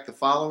get back the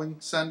following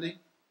Sunday,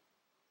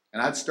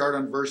 and I'd start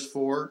on verse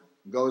 4,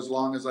 go as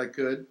long as I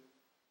could,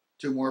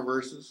 2 more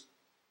verses.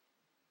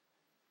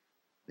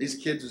 These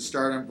kids would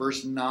start on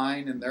verse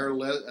 9 in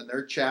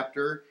their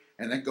chapter,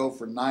 and then go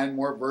for 9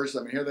 more verses.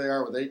 I mean, here they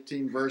are with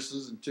 18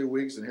 verses in 2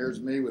 weeks, and here's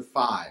me with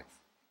 5.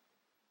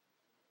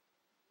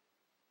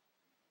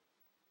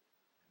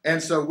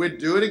 And so we'd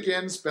do it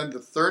again, spend the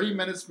 30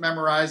 minutes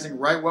memorizing,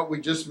 write what we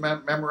just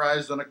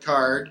memorized on a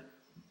card,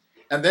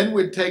 and then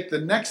we'd take the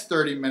next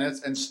 30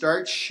 minutes and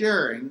start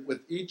sharing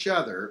with each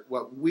other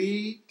what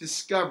we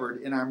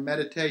discovered in our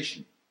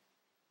meditation.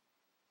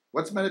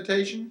 What's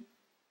meditation?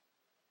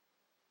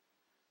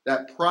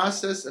 That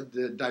process of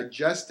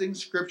digesting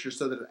Scripture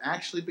so that it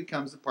actually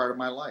becomes a part of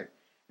my life.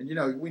 And you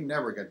know, we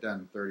never got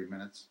done in 30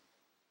 minutes.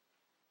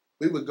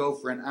 We would go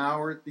for an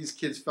hour. These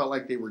kids felt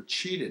like they were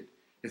cheated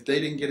if they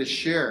didn't get to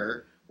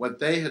share what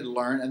they had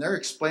learned. And they're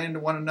explaining to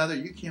one another,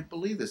 you can't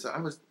believe this.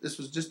 This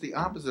was just the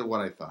opposite of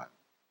what I thought.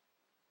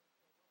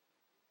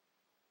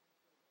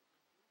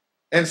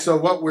 And so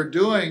what we're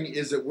doing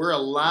is that we're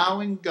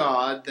allowing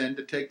God then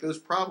to take those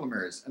problem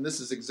areas. And this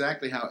is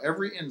exactly how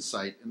every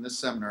insight in this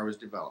seminar was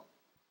developed.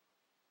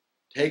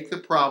 Take the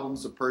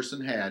problems the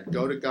person had,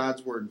 go to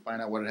God's Word and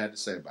find out what it had to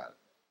say about it.